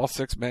made all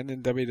 6 men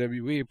in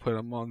WWE, put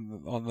them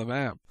on the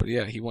map. But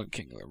yeah, he won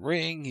King of the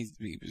Ring.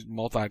 He was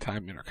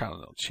multi-time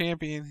Intercontinental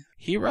Champion.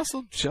 He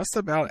wrestled just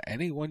about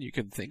anyone you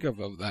can think of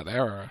that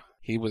era.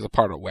 He was a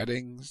part of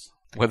weddings,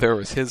 whether it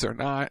was his or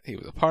not. He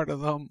was a part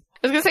of them.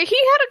 I was gonna say, he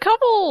had a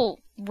couple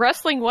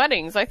wrestling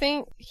weddings. I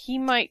think he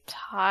might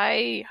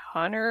tie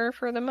Hunter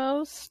for the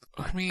most.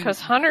 I mean, because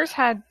Hunter's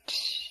had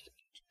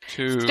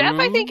 2. Steph,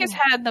 I think, has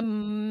had the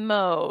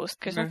most,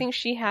 because I think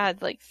she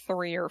had like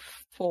 3 or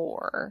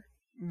 4.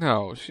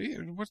 No, she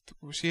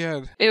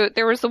had.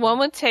 There was the one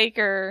with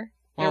Taker.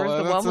 There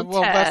was the one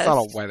with Test. That's not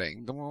a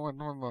wedding.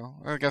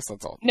 I guess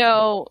that's all.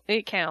 No,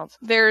 it counts.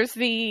 There's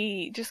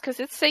just because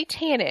it's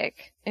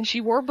satanic and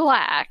she wore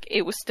black,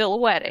 it was still a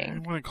wedding. I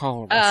wouldn't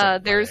call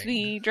it there's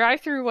wedding. the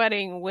drive-through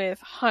wedding with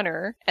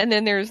Hunter, and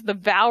then there's the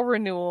vow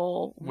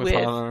renewal with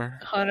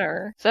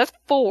Hunter. So that's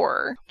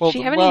 4. Does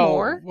she have any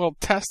more? Well,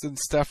 Test and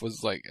Steph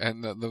was like,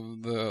 and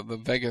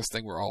the Vegas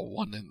thing were all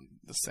one and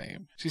the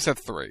same. She said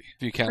 3. If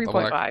you count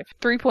 3.5.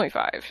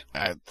 3.5.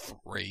 At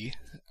 3.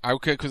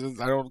 Okay, because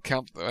I don't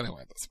count.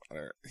 Anyway, it doesn't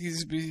matter.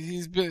 He's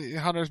been.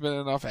 Hunter's been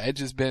enough. Edge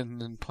has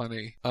been in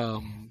plenty.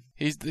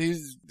 He's.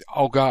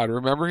 Oh God,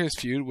 remember his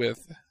feud with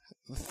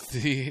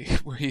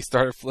where he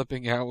started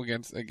flipping out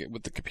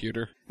with the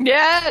computer?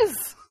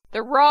 Yes,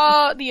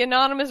 the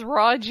anonymous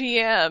Raw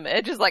GM.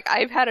 Edge is like,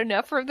 I've had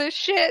enough of this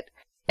shit.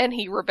 And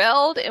he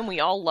rebelled, and we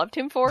all loved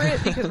him for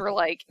it, because we're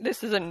like,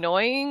 this is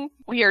annoying.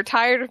 We are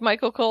tired of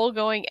Michael Cole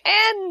going,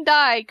 and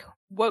I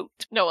quote.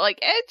 No, like,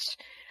 Edge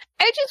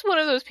is one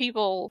of those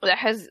people that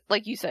has,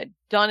 like you said,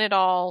 done it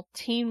all,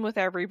 teamed with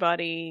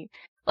everybody.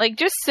 Like,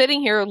 just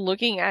sitting here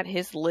looking at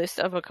his list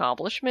of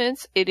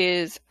accomplishments, it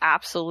is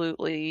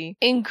absolutely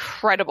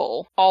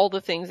incredible, all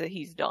the things that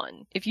he's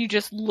done. If you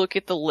just look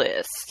at the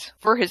list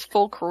for his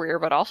full career,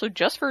 but also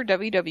just for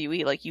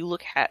WWE, like, you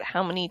look at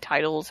how many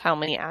titles, how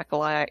many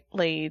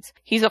accolades.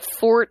 He's a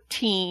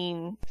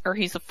 14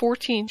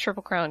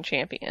 Triple Crown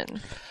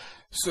champion.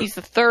 So, he's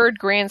the 3rd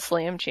Grand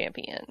Slam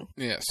champion.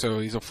 Yeah, so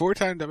he's a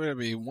 4-time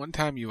WWE,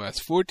 1-time US,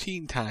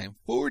 14-time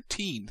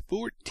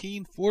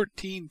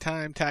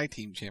tag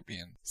team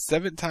champion,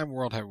 7-time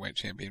World Heavyweight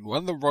champion,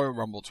 won the Royal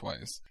Rumble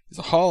twice. He's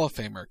a Hall of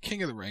Famer,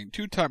 King of the Ring,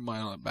 2-time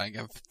Money in the Bank,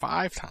 and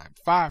 5-time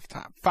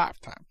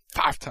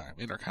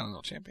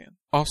Intercontinental Champion.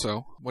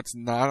 Also, what's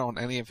not on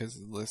any of his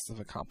list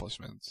of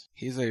accomplishments,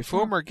 he's a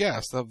former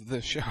guest of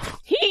this show.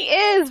 He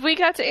is! We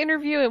got to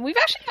interview him. We've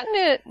actually gotten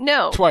to...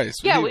 No. Twice.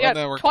 Yeah, we got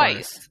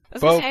twice.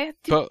 Did we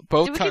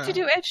get to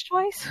do Edge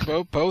twice?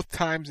 Both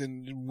times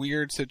in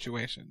weird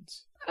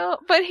situations. Oh,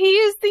 but he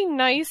is the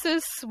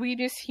nicest,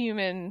 sweetest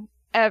human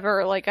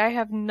ever. Like, I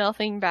have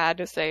nothing bad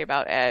to say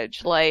about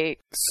Edge. Like,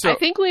 I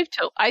think we've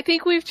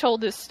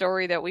told this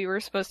story that we were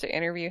supposed to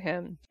interview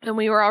him, and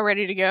we were all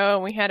ready to go,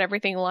 and we had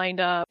everything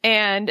lined up,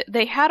 and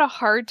they had a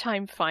hard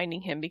time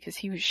finding him because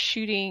he was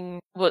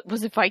shooting. What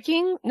was it?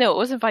 Viking? No, it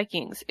wasn't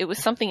Vikings. It was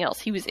something else.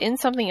 He was in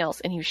something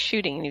else, and he was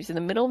shooting, and he was in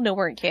the middle of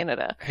nowhere in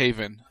Canada.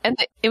 Haven. And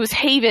it was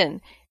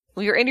Haven.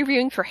 We were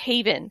interviewing for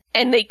Haven,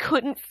 and they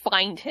couldn't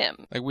find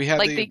him.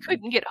 They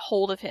couldn't get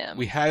hold of him.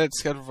 We had it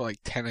scheduled for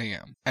 10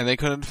 a.m. and they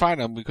couldn't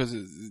find him because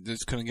they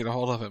just couldn't get a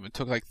hold of him. It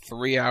took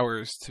 3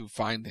 hours to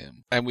find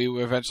him, and we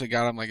eventually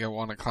got him at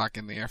 1 o'clock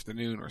in the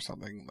afternoon or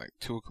something,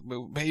 2,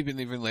 maybe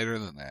even later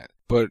than that.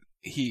 But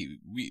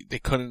they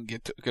couldn't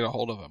get a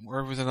hold of him, or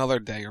it was another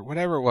day or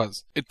whatever it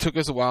was. It took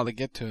us a while to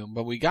get to him,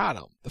 but we got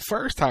him. The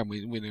first time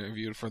we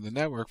interviewed for the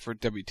network for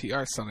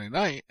WTR Sunday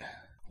night,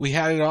 we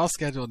had it all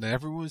scheduled, and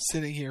everyone was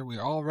sitting here. We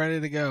were all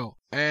ready to go.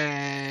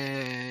 And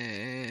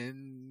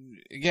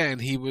again,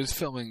 he was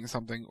filming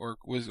something, or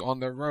was on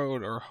the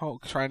road, or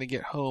trying to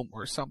get home,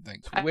 or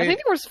something. I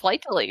think there was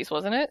flight delays,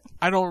 wasn't it?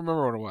 I don't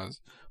remember what it was.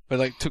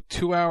 But took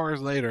 2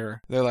 hours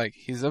later, they're like,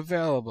 he's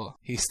available.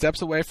 He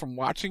steps away from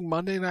watching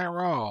Monday Night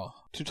Raw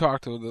to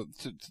talk to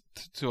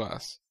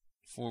us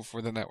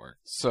for the network.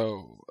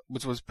 So,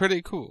 which was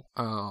pretty cool.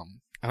 And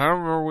I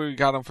don't remember where we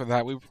got him for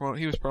that.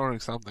 He was promoting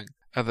something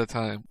at the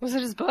time. Was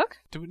it his book?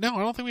 No, I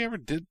don't think we ever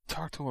did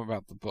talk to him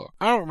about the book.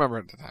 I don't remember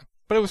at the time.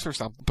 But it was for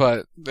something.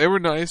 But they were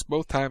nice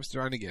both times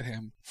trying to get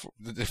him for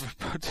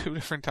two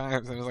different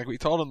times. And it was like, we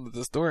told him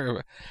the story,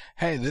 but,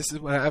 hey, this is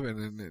what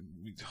happened. And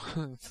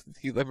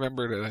he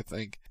remembered it, I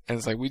think. And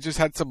it's like, we just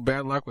had some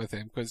bad luck with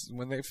him, because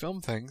when they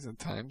film things at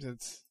times,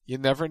 you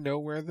never know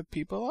where the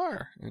people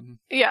are. And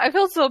yeah, I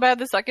felt so bad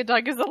the second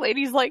time, because the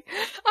lady's like,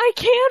 I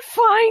can't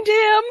find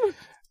him.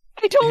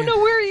 I don't know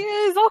where he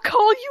is. I'll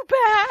call you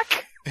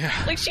back.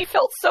 Yeah. Like, she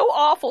felt so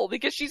awful,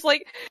 because she's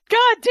like,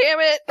 God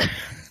damn it.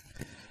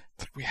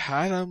 We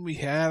had him,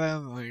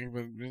 like,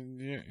 but,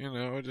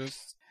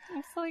 just...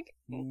 It's like,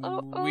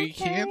 we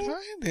can't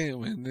find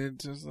him, and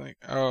it's just like,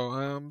 oh,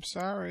 I'm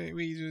sorry,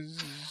 we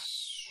just...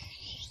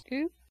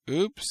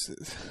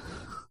 Oops.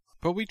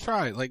 But we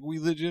tried, like, we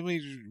legitimately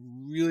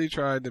really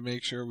tried to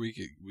make sure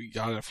we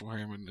got it for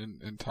him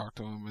and talked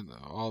to him and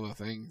all the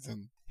things,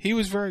 and he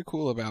was very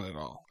cool about it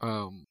all.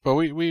 But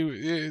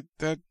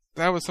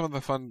that was some of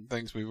the fun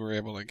things we were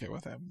able to get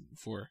with him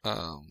for.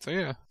 So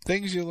yeah,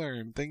 things you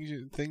learn,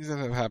 things that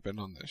have happened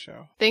on this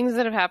show. Things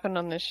that have happened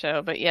on this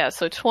show, but yeah,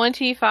 so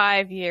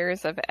 25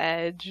 years of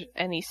Edge,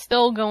 and he's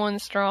still going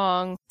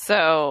strong.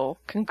 So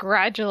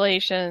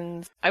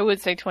congratulations. I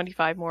would say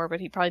 25 more, but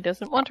he probably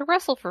doesn't want to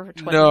wrestle for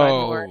 25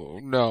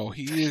 more. No,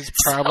 he is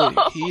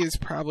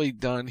probably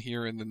done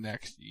here in the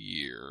next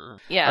year.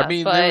 Yeah, I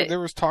mean, but there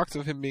was talks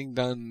of him being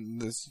done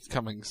this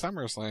coming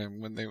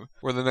SummerSlam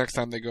or the next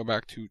time they go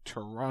back to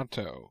Toronto.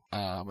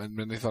 And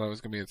then they thought it was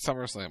going to be at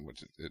SummerSlam,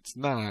 which it's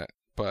not,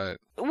 but...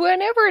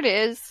 Whenever it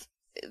is,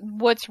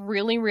 what's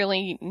really,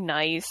 really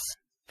nice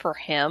for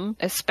him,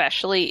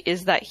 especially,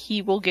 is that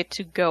he will get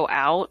to go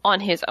out on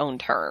his own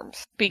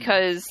terms.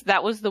 Because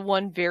that was the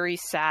one very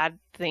sad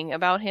thing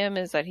about him,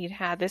 is that he'd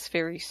had this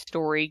very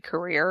storied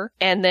career,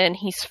 and then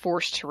he's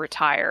forced to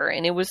retire.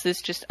 And it was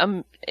this just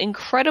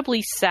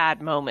incredibly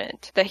sad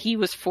moment that he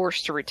was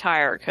forced to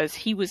retire, because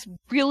he was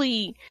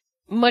really...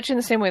 much in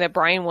the same way that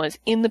Bryan was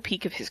in the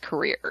peak of his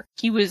career.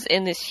 He was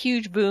in this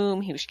huge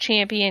boom. He was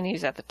champion. He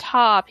was at the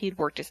top. He'd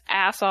worked his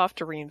ass off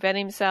to reinvent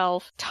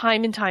himself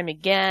time and time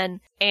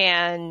again.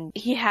 And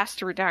he has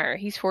to retire.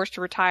 He's forced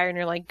to retire. And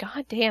you're like,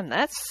 God damn,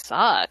 that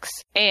sucks.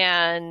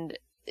 And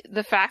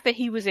the fact that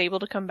he was able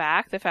to come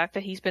back, the fact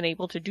that he's been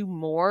able to do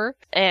more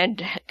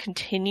and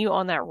continue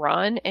on that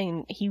run,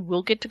 and he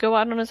will get to go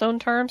out on his own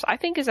terms, I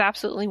think is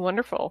absolutely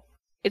wonderful.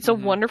 It's a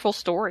wonderful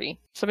story.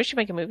 Somebody should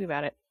make a movie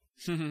about it.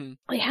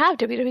 We have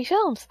AEW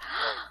Films.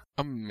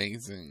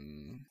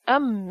 Amazing.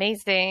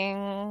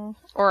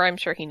 Or I'm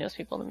sure he knows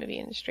people in the movie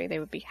industry. They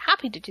would be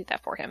happy to do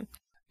that for him.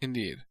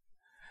 Indeed.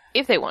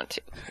 If they want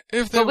to.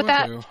 But with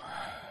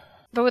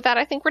that,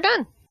 I think we're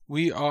done.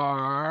 We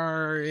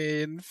are,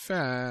 in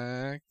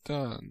fact,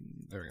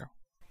 done. There we go.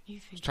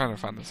 I was trying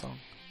to find the song.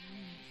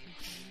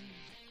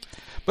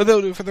 But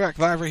that'll do it for the Rack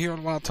Live right here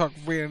on Wild Talk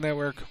Radio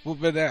Network. We'll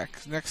be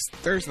back next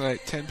Thursday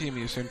night, 10 p.m.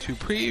 Eastern, to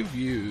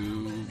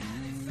preview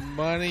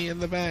Money in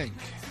the Bank.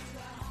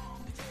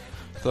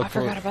 I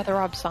forgot about the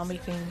Rob Zombie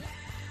thing.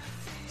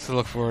 So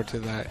look forward to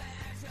that.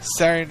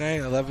 Saturday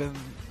night,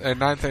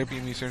 9:30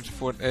 p.m. Eastern,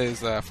 is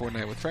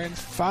Fortnite with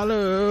Friends,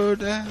 followed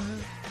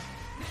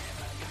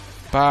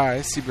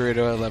by CB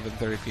Radio,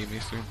 11:30 p.m.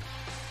 Eastern.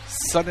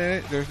 Sunday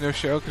night, there's no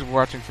show because we're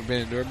watching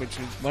Forbidden Door, which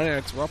means Monday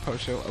night's Raw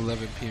Post Show,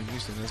 11 p.m.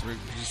 Eastern, as we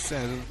just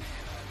said. We'll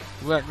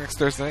be back next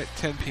Thursday night,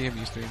 10 p.m.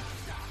 Eastern, to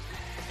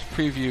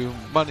preview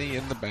Money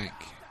in the Bank.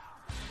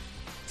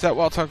 It's at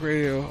Wild Talk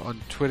Radio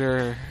on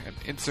Twitter and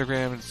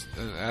Instagram, and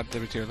at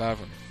WTR Live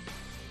on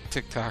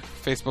TikTok,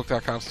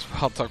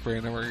 Facebook.com/Wild Talk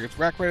Radio Network. It's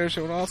Rack Radio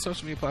Show on all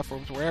social media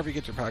platforms, wherever you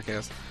get your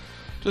podcasts.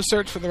 Just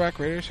search for the Rack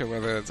Radio Show,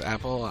 whether it's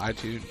Apple,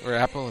 iTunes, or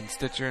Apple and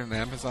Stitcher and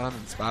Amazon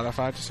and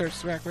Spotify. Just search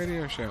the Rack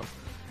Radio Show.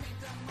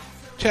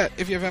 Chat,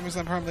 if you have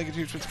Amazon Prime, link it to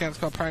your Twitch account. It's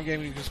called Prime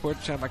Gaming. You can support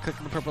the channel by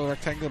clicking the purple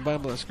rectangular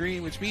button below the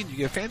screen, which means you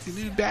get fancy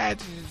new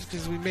badges,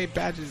 because we made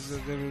badges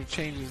that are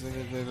changes,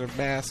 that are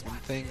masks and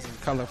things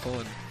and colorful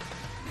and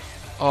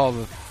all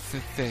the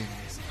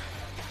things.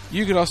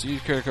 You can also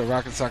use credit code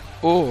ROCK'n'SOCK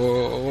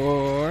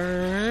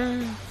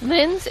or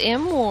Linz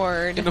M.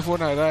 Ward in the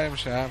Fortnite item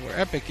shop or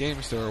Epic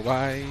Game Store.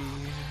 Why?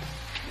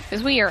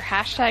 Because we are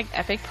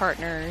 #Epic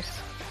Partners.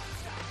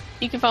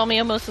 You can follow me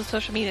on most of the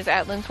social medias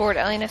at Lindsey Ward,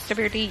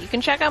 LNSWD. You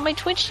can check out my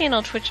Twitch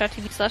channel,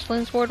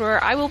 twitch.tv/Lindsey Ward,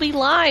 where I will be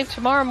live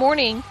tomorrow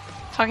morning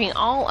talking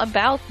all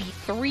about the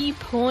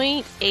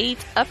 3.8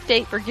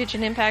 update for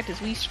Genshin Impact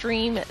as we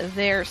stream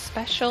their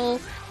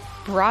special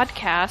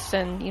broadcasts.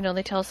 And,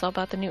 they tell us all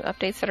about the new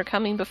updates that are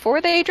coming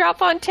before they drop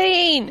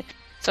Fontaine.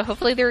 So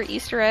hopefully there are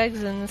Easter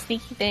eggs and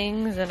sneaky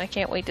things, and I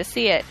can't wait to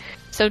see it.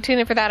 So tune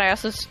in for that. I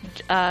also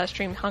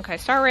stream Honkai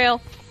Star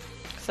Rail.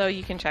 So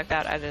you can check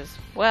that out as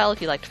well. If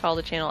you'd like to follow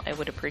the channel, I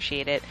would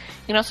appreciate it.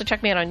 You can also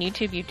check me out on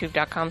YouTube,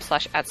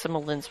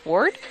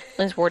 youtube.com/@LinzWard,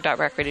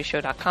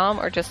 linzward.rackradioshow.com,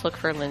 or just look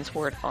for Linz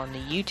Ward on the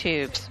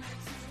YouTubes.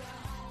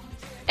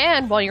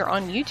 And while you're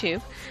on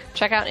YouTube,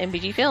 check out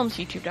MBG Films,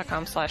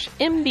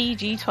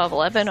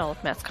 youtube.com/MBG1211, all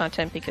of Matt's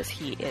content, because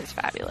he is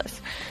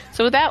fabulous.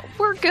 So with that,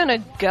 we're gonna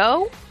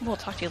go. We'll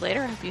talk to you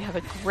later. I hope you have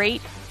a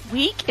great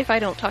week if I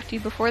don't talk to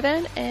you before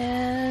then.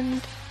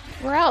 And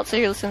we're out. So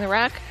you're listening to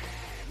Rack.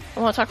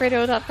 on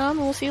wildtalkradio.com,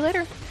 and we'll see you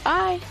later.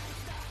 Bye.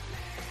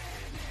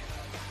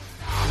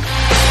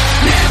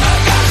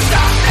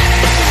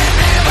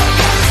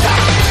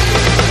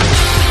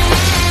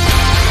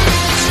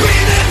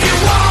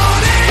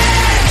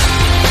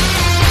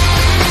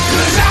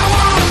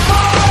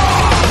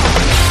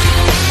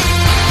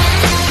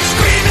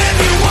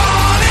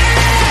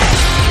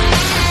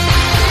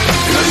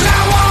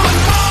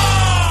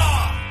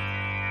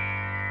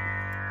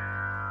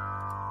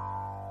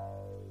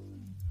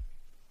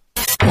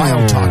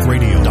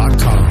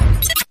 WildTalkRadio.com